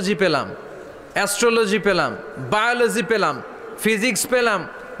কসমোলজি পেলাম, অ্যাস্ট্রোলজি পেলাম, বায়োলজি পেলাম, ফিজিক্স পেলাম,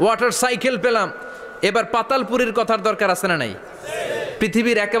 ওয়াটার সাইকেল পেলাম। এবার পাতালপুরীর কথার দরকার আছে না নাই?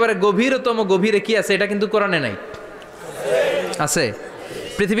 পৃথিবীর একেবারে গভীরতম গভীরে কি আছে এটা কিন্তু কোরআনে নাই, আছে।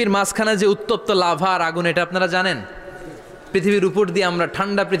 পৃথিবীর মাঝখানে যে উত্তপ্ত লাভা আর আগুন, এটা আপনারা জানেন? পৃথিবীর উপর দিয়ে আমরা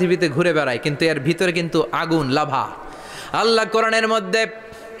ঠান্ডা পৃথিবীতে ঘুরে বেড়াই, কিন্তু এর ভিতরে কিন্তু আগুন, লাভা। আল্লাহ কোরআনের মধ্যে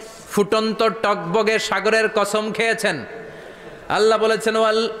ফুটন্ত টকবগে সাগরের কসম খেয়েছেন। আল্লাহ বলেছেন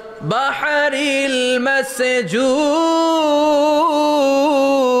ওয়াল বাহরিল মাসজুর,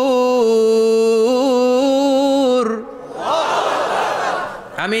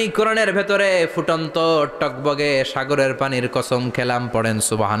 আমি কোরআনের ভেতরে ফুটন্ত টকবগে সাগরের পানির কসম খেলাম। পড়েন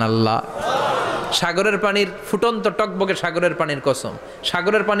সুবহানাল্লাহ। সাগরের পানির, ফুটন্ত টকবগে সাগরের পানির কসম।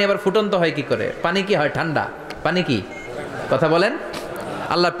 সাগরের পানি আবার ফুটন্ত হয় কি করে? পানি কি হয়? ঠান্ডা। পানি কি? কথা বলেন।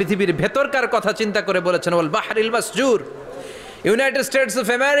 আল্লাহ পৃথিবীর ভেতরকার কথা চিন্তা করে বলেছেন ওয়াল বাহরিল মাসজুর। ইউনাইটেড স্টেটস অফ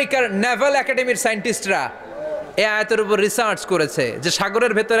আমেরিকার নেভাল একাডেমির সায়েন্টিস্টরা এই আয়াতের উপর রিসার্চ করেছে যে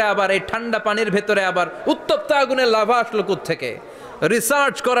সাগরের ভেতরে আবার এই ঠান্ডা পানির ভেতরে আবার উত্তপ্ত আগুনের লাভা আসলো কোত্থেকে।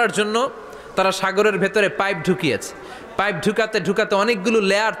 রিসার্চ করার জন্য তারা সাগরের ভেতরে পাইপ ঢুকিয়েছে। পাইপ ঢুকাতে ঢুকাতে অনেকগুলো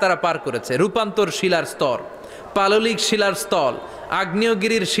লেয়ার তারা পার করেছে। রূপান্তর শিলার স্তর, পাললিক শিলার স্তর,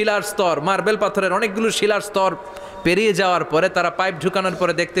 আগ্নেয়গিরির শিলার স্তর, মার্বেল পাথরের অনেকগুলো শিলার স্তর পেরিয়ে যাওয়ার পরে তারা পাইপ ঢুকানোর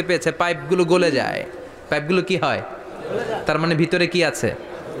পরে দেখতে পেয়েছে পাইপগুলো গলে যায়। পাইপগুলো কি হয়? তার মানে ভিতরে কি আছে?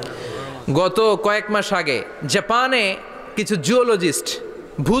 গত কয়েক মাস আগে জাপানে কিছু জিওলজিস্ট,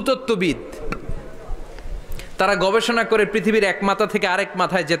 ভূতত্ত্ববিদ, তারা গবেষণা করে পৃথিবীর এক মাথা থেকে আরেক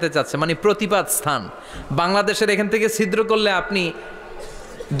মাথায় যেতে চাচ্ছে, মানে প্রতিপাদ স্থান। বাংলাদেশের এখান থেকে ছিদ্র করলে আপনি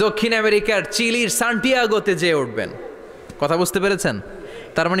দক্ষিণ আমেরিকার চিলির সান্টিয়াগোতে যেয়ে উঠবেন। কথা বুঝতে পেরেছেন?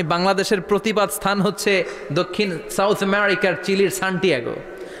 তার মানে বাংলাদেশের প্রতিপাদ স্থান হচ্ছে দক্ষিণ সাউথ আমেরিকার চিলির সান্টিয়াগো।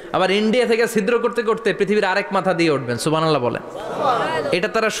 আবার ইন্ডিয়া থেকে ছিদ্র করতে করতে পৃথিবীর আরেক মাথা দিয়ে উঠবেন। সুবহানাল্লাহ বলেন। এটা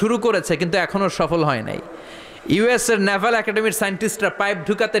তারা শুরু করেছে কিন্তু এখনো সফল হয় নাই। ইউএস এর নেভাল একাডেমির সায়েন্টিস্টরা পাইপ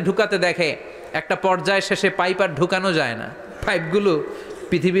ঢুকাতে ঢুকাতে দেখে একটা পর্যায় শেষে পাইপ আর ঢুকানো যায় না, পাইপগুলো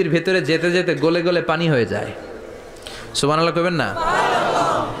পৃথিবীর ভেতরে যেতে যেতে গলে গলে পানি হয়ে যায়। সুবহানাল্লাহ কইবেন না?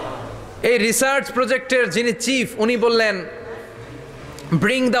 এই রিসার্চ প্রজেক্টের যিনি চিফ, উনি বললেন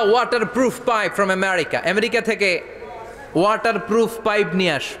bring the water proof pipe from America. America থেকে ওয়াটার প্রুফ পাইপ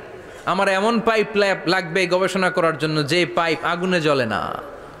নিয়ে আস। আমার এমন পাইপ লাগবে গবেষণা করার জন্য যে পাইপ আগুনে জ্বলে না।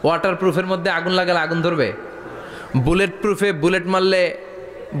 ওয়াটার প্রুফের মধ্যে আগুন লাগালে আগুন ধরবে? বুলেট প্রুফে বুলেট মারলে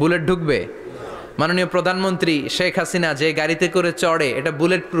বুলেট ঢুকবে? মাননীয় প্রধানমন্ত্রী শেখ হাসিনা যে গাড়িতে করে চড়ে, এটা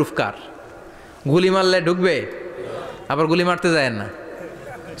বুলেট প্রুফ কার? গুলি মারলে ঢুকবে? আবার গুলি মারতে যায় না,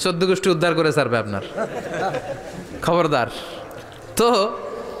 14 গোষ্ঠী উদ্ধার করে ছাড়বে আপনার, খবরদার। তো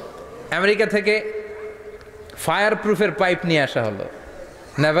আমেরিকা থেকে ফায়ার প্রুফের পাইপ নিয়ে আসা হলো।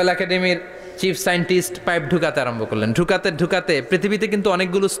 নেভাল একাডেমির চিফ সায়েন্টিস্ট পাইপ ঢুকাতে আরম্ভ করলেন। ঢুকাতে ঢুকাতে পৃথিবীতে কিন্তু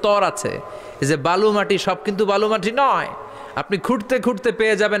অনেকগুলো স্তর আছে। এই যে বালু মাটি, সব কিন্তু বালু মাটি নয়। আপনি খুঁড়তে খুঁড়তে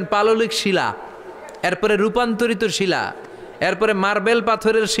পেয়ে যাবেন পাললিক শিলা, এরপরে রূপান্তরিত শিলা, এরপরে মার্বেল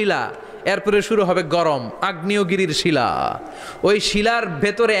পাথরের শিলা, এরপরে শুরু হবে গরম আগ্নেয়গিরির শিলা। ওই শিলার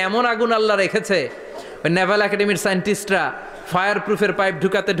ভেতরে এমন আগুন আল্লাহ রেখেছে, ওই নেভাল একাডেমির সায়েন্টিস্টরা ফায়ার প্রুফের পাইপ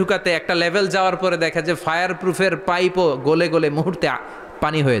ঢুকাতে ঢুকাতে একটা লেভেল যাওয়ার পরে দেখে যে ফায়ার প্রুফের পাইপও গলে গলে মুহূর্তে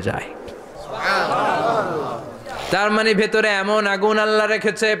পানি হয়ে যায়। তার মানে ভেতরে এমন আগুন আল্লাহ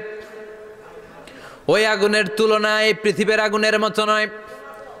রেখেছে, ওই আগুনের তুলনায় পৃথিবীর আগুনের মতো নয়।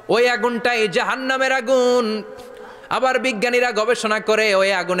 ওই আগুনটাই জাহান্নামের আগুন। আবার বিজ্ঞানীরা গবেষণা করে ওই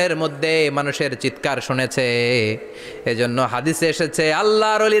আগুনের মধ্যে মানুষের চিৎকার শুনেছে। এজন্য হাদিসে এসেছে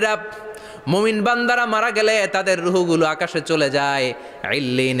আল্লাহর ওলিরা, মুমিন বান্দারা মারা গেলে তাদের রূহগুলো আকাশে চলে যায়,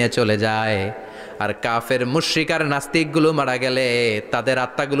 ইল্লিনে চলে যায়। আর কাফের মুশরিক আর নাস্তিকগুলো মারা গেলে তাদের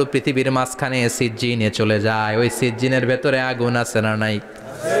আত্মাগুলো পৃথিবীর মাঝখানে সিজ্জিনে চলে যায়। ওই সিজ্জিনের ভেতরে আগুন আছে না নাই?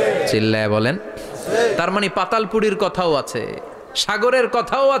 চিল্লায় বলেন। তার মানে পাতালপুরীর কথাও আছে, সাগরের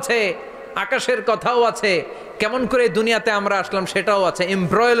কথাও আছে, আকাশের কথাও আছে। কেমন করে দুনিয়াতে আমরা আসলাম সেটাও আছে।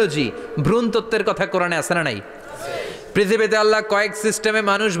 এমব্রয়োলজি, ভ্রূণ তত্ত্বের কথা কোরআনে আছে না নাই? পৃথিবীতে আল্লাহ কয়েক সিস্টেমে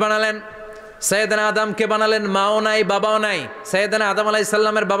মানুষ বানালেন। সৈয়দনা আদমকে বানালেন, মাও নাই বাবাও নাই। সৈয়দনা আদম আলাইহিস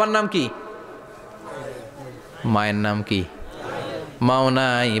সালামের বাবার নাম কি? মায়ের নাম কি? মাও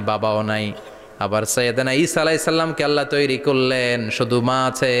নাই বাবাও নাই। আবার সৈয়দনা ঈসা আলাইহিস সালামকে আল্লাহ তৈরি করলেন, শুধু মা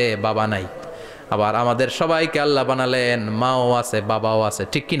আছে বাবা নাই। আবার আমাদের সবাইকে আল্লাহ বানালেন, মাও আছে বাবাও আছে,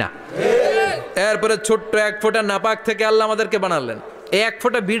 ঠিক কি না? এরপরে ছোট্ট এক ফোঁটা নাপাক থেকে আল্লাহ আমাদেরকে বানালেন। এই এক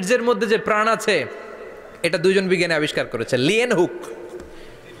ফোঁটা বীর্যের মধ্যে যে প্রাণ আছে, এটা দুইজন বিজ্ঞানী আবিষ্কার করেছে। লিয়েন হুক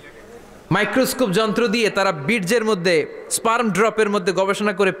মাইক্রোস্কোপ যন্ত্র দিয়ে তারা বীর্যের মধ্যে, স্পার্ম ড্রপের মধ্যে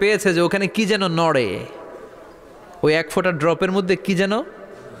গবেষণা করে পেয়েছে যে ওখানে কি যেন নড়ে। ওই এক ফোঁটা ড্রপের মধ্যে কি যেন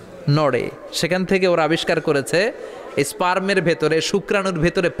নড়ে। সেখান থেকে ওরা আবিষ্কার করেছে এই স্পার্মের ভেতরে, শুক্রাণুর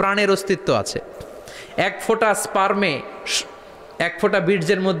ভেতরে প্রাণের অস্তিত্ব আছে। এক ফোঁটা স্পার্মে, এক ফোঁটা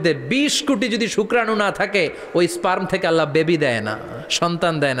বীর্যের মধ্যে 20 কোটি যদি শুক্রাণু না থাকে, ওই স্পার্ম থেকে আল্লাহ বেবি দেয় না,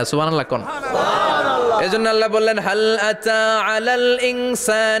 সন্তান দেয় না। সুবহানাল্লাহ কোন? এজন্য আল্লাহ বললেন, হাল আতা আলাল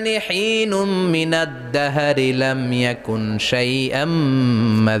ইনসানি হিনুম মিনাদ দাহরি লাম ইয়াকুন শাইআম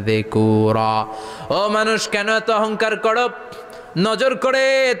মাযকুরা। ও মানুষ, কেন এত অহংকার করো? নজর করে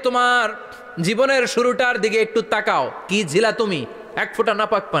তোমার জীবনের শুরুটার দিকে একটু তাকাও। কি ঝিলা তুমি? এক ফোঁটা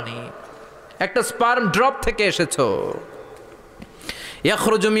নাপাক পানি, একটা স্পার্ম ড্রপ থেকে এসেছো।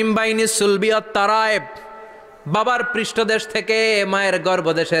 ইয়াখরুজু মিন বাইনিস সুলবি ওয়াত তারায়েব, বাবার পৃষ্ঠদেশ থেকে মায়ের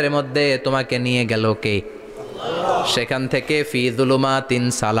গর্ভদেশের মধ্যে তোমাকে নিয়ে গেল কে? সেখান থেকে ফি যুলুমাতিন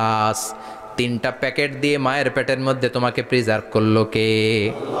সালাস, 3টা প্যাকেট দিয়ে মায়ের পেটের মধ্যে তোমাকে প্রিজার্ভ করলো কে?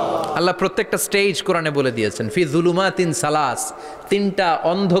 আল্লাহ প্রত্যেকটা স্টেজ কোরআনে বলে দিয়েছেন। ফি যুলুমাতিন সালাস, 3টা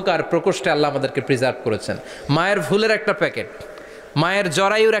অন্ধকার প্রকোষ্ঠে আল্লাহ আমাদেরকে প্রিজার্ভ করেছেন। মায়ের ফুলের একটা প্যাকেট, মায়ের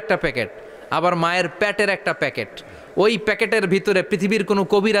জরায়ুর একটা প্যাকেট, আবার মায়ের পেটের একটা প্যাকেট। ওই প্যাকেটের ভিতরে পৃথিবীর কোনো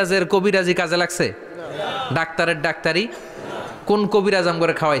কবিরাজের কবিরাজি কাজে লাগছে? ডাক্তারের ডাক্তারি? কোন কবিরাজ আম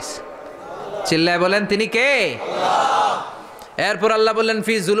করে খাওয়াইছে? চিল্লায় বলেন, তিনি কে? এরপর আল্লাহ বললেন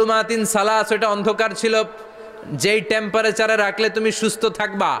ফি যুলুমাতিন সালাস, ওটা অন্ধকার ছিল। যেই টেম্পারেচারে রাখলে তুমি সুস্থ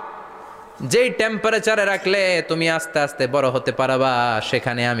থাকবা, যেই টেম্পারেচারে রাখলে তুমি আস্তে আস্তে বড় হতে পারবা,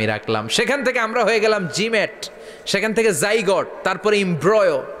 সেখানে আমি রাখলাম। সেখান থেকে আমরা হয়ে গেলাম জিমেট, সেখান থেকে জাইগট, তারপরে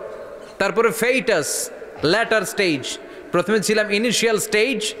ইমব্রয়ো, তারপরে ফেইটাস, ল্যাটার স্টেজ। প্রথমে ছিলাম ইনিশিয়াল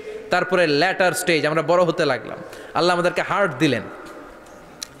স্টেজ, তারপরে ল্যাটার স্টেজ, আমরা বড় হতে লাগলাম। আল্লাহ আমাদেরকে হার্ট দিলেন,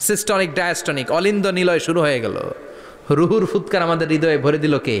 সিস্টনিক ডায়াস্টনিক, অলিন্দ নিলয় শুরু হয়ে গেল। রুহুর ফুৎকার আমাদের হৃদয়ে ভরে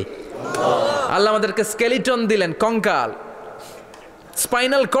দিল কে? আল্লাহ আমাদেরকে স্কেলিটন দিলেন, কঙ্কাল,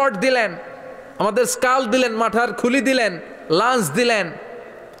 স্পাইনাল কর্ড দিলেন, আমাদের স্কাল দিলেন, মাথার খুলি দিলেন, লাঞ্চ দিলেন,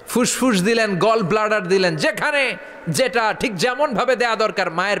 ফুসফুস দিলেন, গল ব্লাডার দিলেন। যেখানে যেটা ঠিক যেমন ভাবে দেয়া দরকার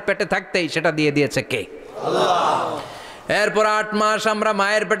মায়ের পেটে থাকতেই সেটা দিয়ে দিয়েছে কে? আল্লাহ। এরপর 8 মাস আমরা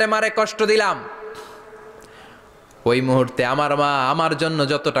মায়ের পেটে মারে কষ্ট দিলাম। ওই মুহূর্তে আমার মা আমার জন্য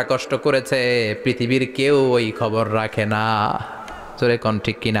যতটা কষ্ট করেছে পৃথিবীর কেউ ওই খবর রাখে না। জোরে কোন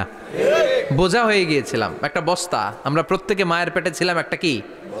ঠিক কিনা? বোঝা হয়ে গিয়েছিলাম, একটা বস্তা। আমরা প্রত্যেকে মায়ের পেটে ছিলাম একটা কি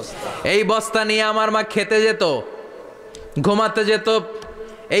বস্তা। এই বস্তা নিয়ে আমার মা খেতে যেত, ঘুমাতে যেত।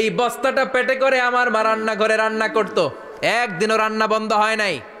 এই বস্তাটা পেটে করে আমার মা রান্নাঘরে রান্না করত। একদিনও রান্না বন্ধ হয়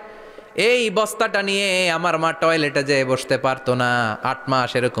নাই। এই বস্তাটা নিয়ে আমার মা টয়লেটে যেয়ে বসতে পারতো না। 8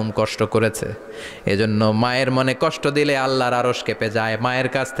 মাস এরকম কষ্ট করেছে। এজন্য মায়ের মনে কষ্ট দিলে আল্লাহর আরশ কেঁপে যায়। মায়ের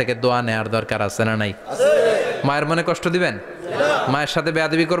কাছ থেকে দোয়া নেওয়ার দরকার আছে না নাই? মায়ের মনে কষ্ট দিবেন? মায়ের সাথে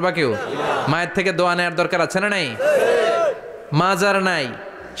বেয়াদবি করবা কেউ? মায়ের থেকে দোয়া নেওয়ার দরকার আছে না নাই? মা যার নাই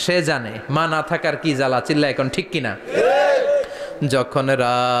সে জানে মা না থাকার কি জ্বালা। চিল্লা এখন ঠিক কিনা? যখন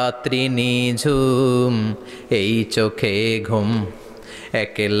রাত্রি নিঝুম, এই চোখে ঘুম,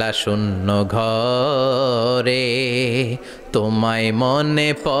 একলা শূন্য ঘরে, তোমায় মনে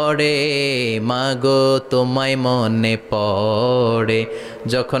পড়ে মাগো, তোমায় মনে পড়ে।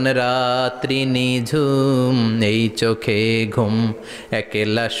 যখন রাত্রি নিঝুম, এই চোখে ঘুম,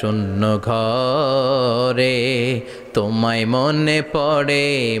 একলা শূন্য ঘরে, তোমায় মনে পড়ে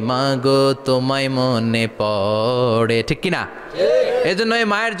মাগো, তোমায় মনে পড়ে। ঠিক কিনা? এজন্য এই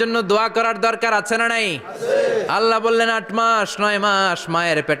মায়ের জন্য দোয়া করার দরকার আছে না নাই? আল্লাহ বললেন 8 মাস 9 মাস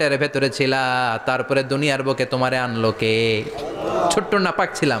মায়ের পেটের ভেতরে ছিলা, তারপরে দুনিয়ার বুকে তোমারে আনলো কে? ছোট্ট নাপাক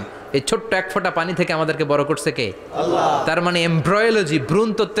ছিলাম, এই ছোট্ট এক ফোঁটা পানি থেকে আমাদেরকে বড় করছে কে? আল্লাহ। তার মানে এমব্রয়োলজি, ভ্রূণ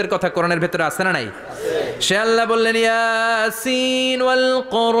তত্ত্বের কথা কোরআনের ভেতরে আছে না নাই? সে আল্লাহ বললেন ইয়াসিন ওয়াল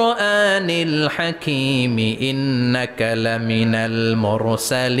কোরআনিল হাকিম ইন্নাকা লা মিনাল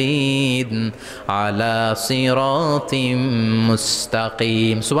মুরসালিন আলা সিরাতিম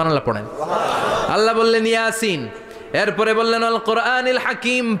মুস্তাকিম। সুবহানাল্লাহ পড়েন। আল্লাহ বললেন ইয়াসিন, এরপরে বললেন আল কোরআনিল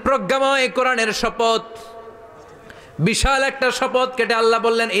হাকিম, প্রজ্ঞাময় কোরআনের শপথ। বিশাল একটা শপথ কেটে আল্লাহ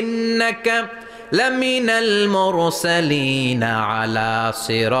বললেন ইন্নাকা লা মিনাল মুরসালিন আলা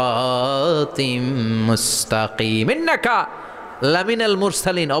সিরাতিম মুস্তাকিম। ইন্নাকা লা মিনাল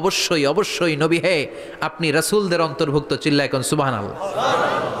মুরসালিন, অবশ্যই অবশ্যই নবী হে আপনি রাসূলদের অন্তর্ভুক্ত। চিল্লায় কোন সুবহানাল্লাহ।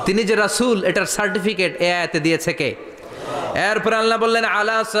 তিনি যে রাসূল এটার সার্টিফিকেট এই আয়াতে দিয়েছে কে? এরপর আল্লাহ বললেন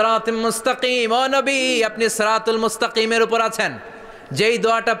আলা সিরাতিম মুস্তাকিম, ও নবী আপনি সিরাতুল মুস্তাকিমের উপর আছেন। যেই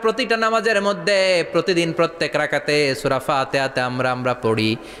দোয়াটা প্রতিটা নামাজের মধ্যে প্রতিদিন প্রত্যেক রাকাতে সূরা ফাতিহাতে আমরা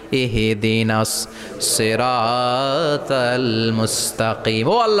পড়ি, ইহদিনাস সিরাতাল মুস্তাকিম।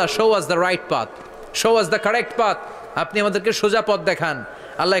 ও আল্লাহ, show us the right path, show us the correct path, আপনি আমাদেরকে সোজা পথ দেখান।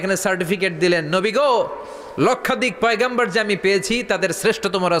 আল্লাহ এখানে সার্টিফিকেট দিলেন, নবী গো লক্ষাধিক পয়গম্বর যে আমি পেয়েছি তাদের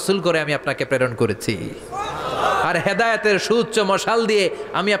শ্রেষ্ঠতম রাসূল করে আমি আপনাকে প্রেরণ করেছি, আর হেদায়েতের সুউচ্চ মশাল দিয়ে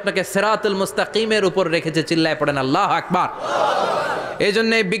আমি আপনাকে সিরাতুল মুস্তাকিমের উপর রেখেছি। চিল্লায় পড়েন আল্লাহু আকবার। এই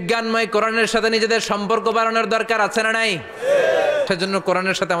জন্য বিজ্ঞানময় কোরআনের সাথে নিজেদের সম্পর্ক বাড়ানোর দরকার আছে না নাই? সেজন্য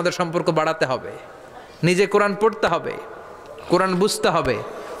কোরআনের সাথে আমাদের সম্পর্ক বাড়াতে হবে, নিজে কোরআন পড়তে হবে, কোরআন বুঝতে হবে,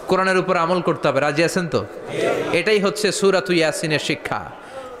 কোরআনের উপর আমল করতে হবে। রাজি আছেন তো? এটাই হচ্ছে সূরা ইয়াসিনের শিক্ষা।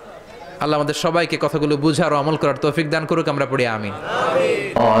 আল্লাহ আমাদের সবাইকে কথাগুলো বুঝার ও আমল করার তৌফিক দান করুক। আমরা পড়ি আমিন।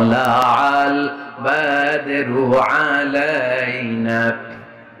 বাদরু আলাইনা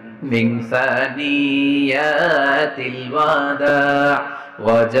মিন সানিয়াতিল ওয়াদা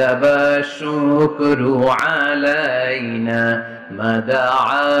ওয়াজাবা শুকরু আলাইনা মাদা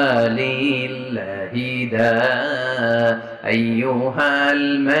লিল্লাহি দা আইয়ুহাল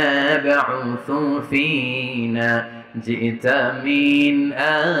মাবউসু ফিনা جئت من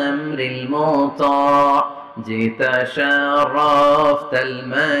أمر المطاع جئت شرفت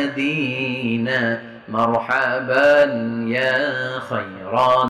المدينة مرحبا يا خير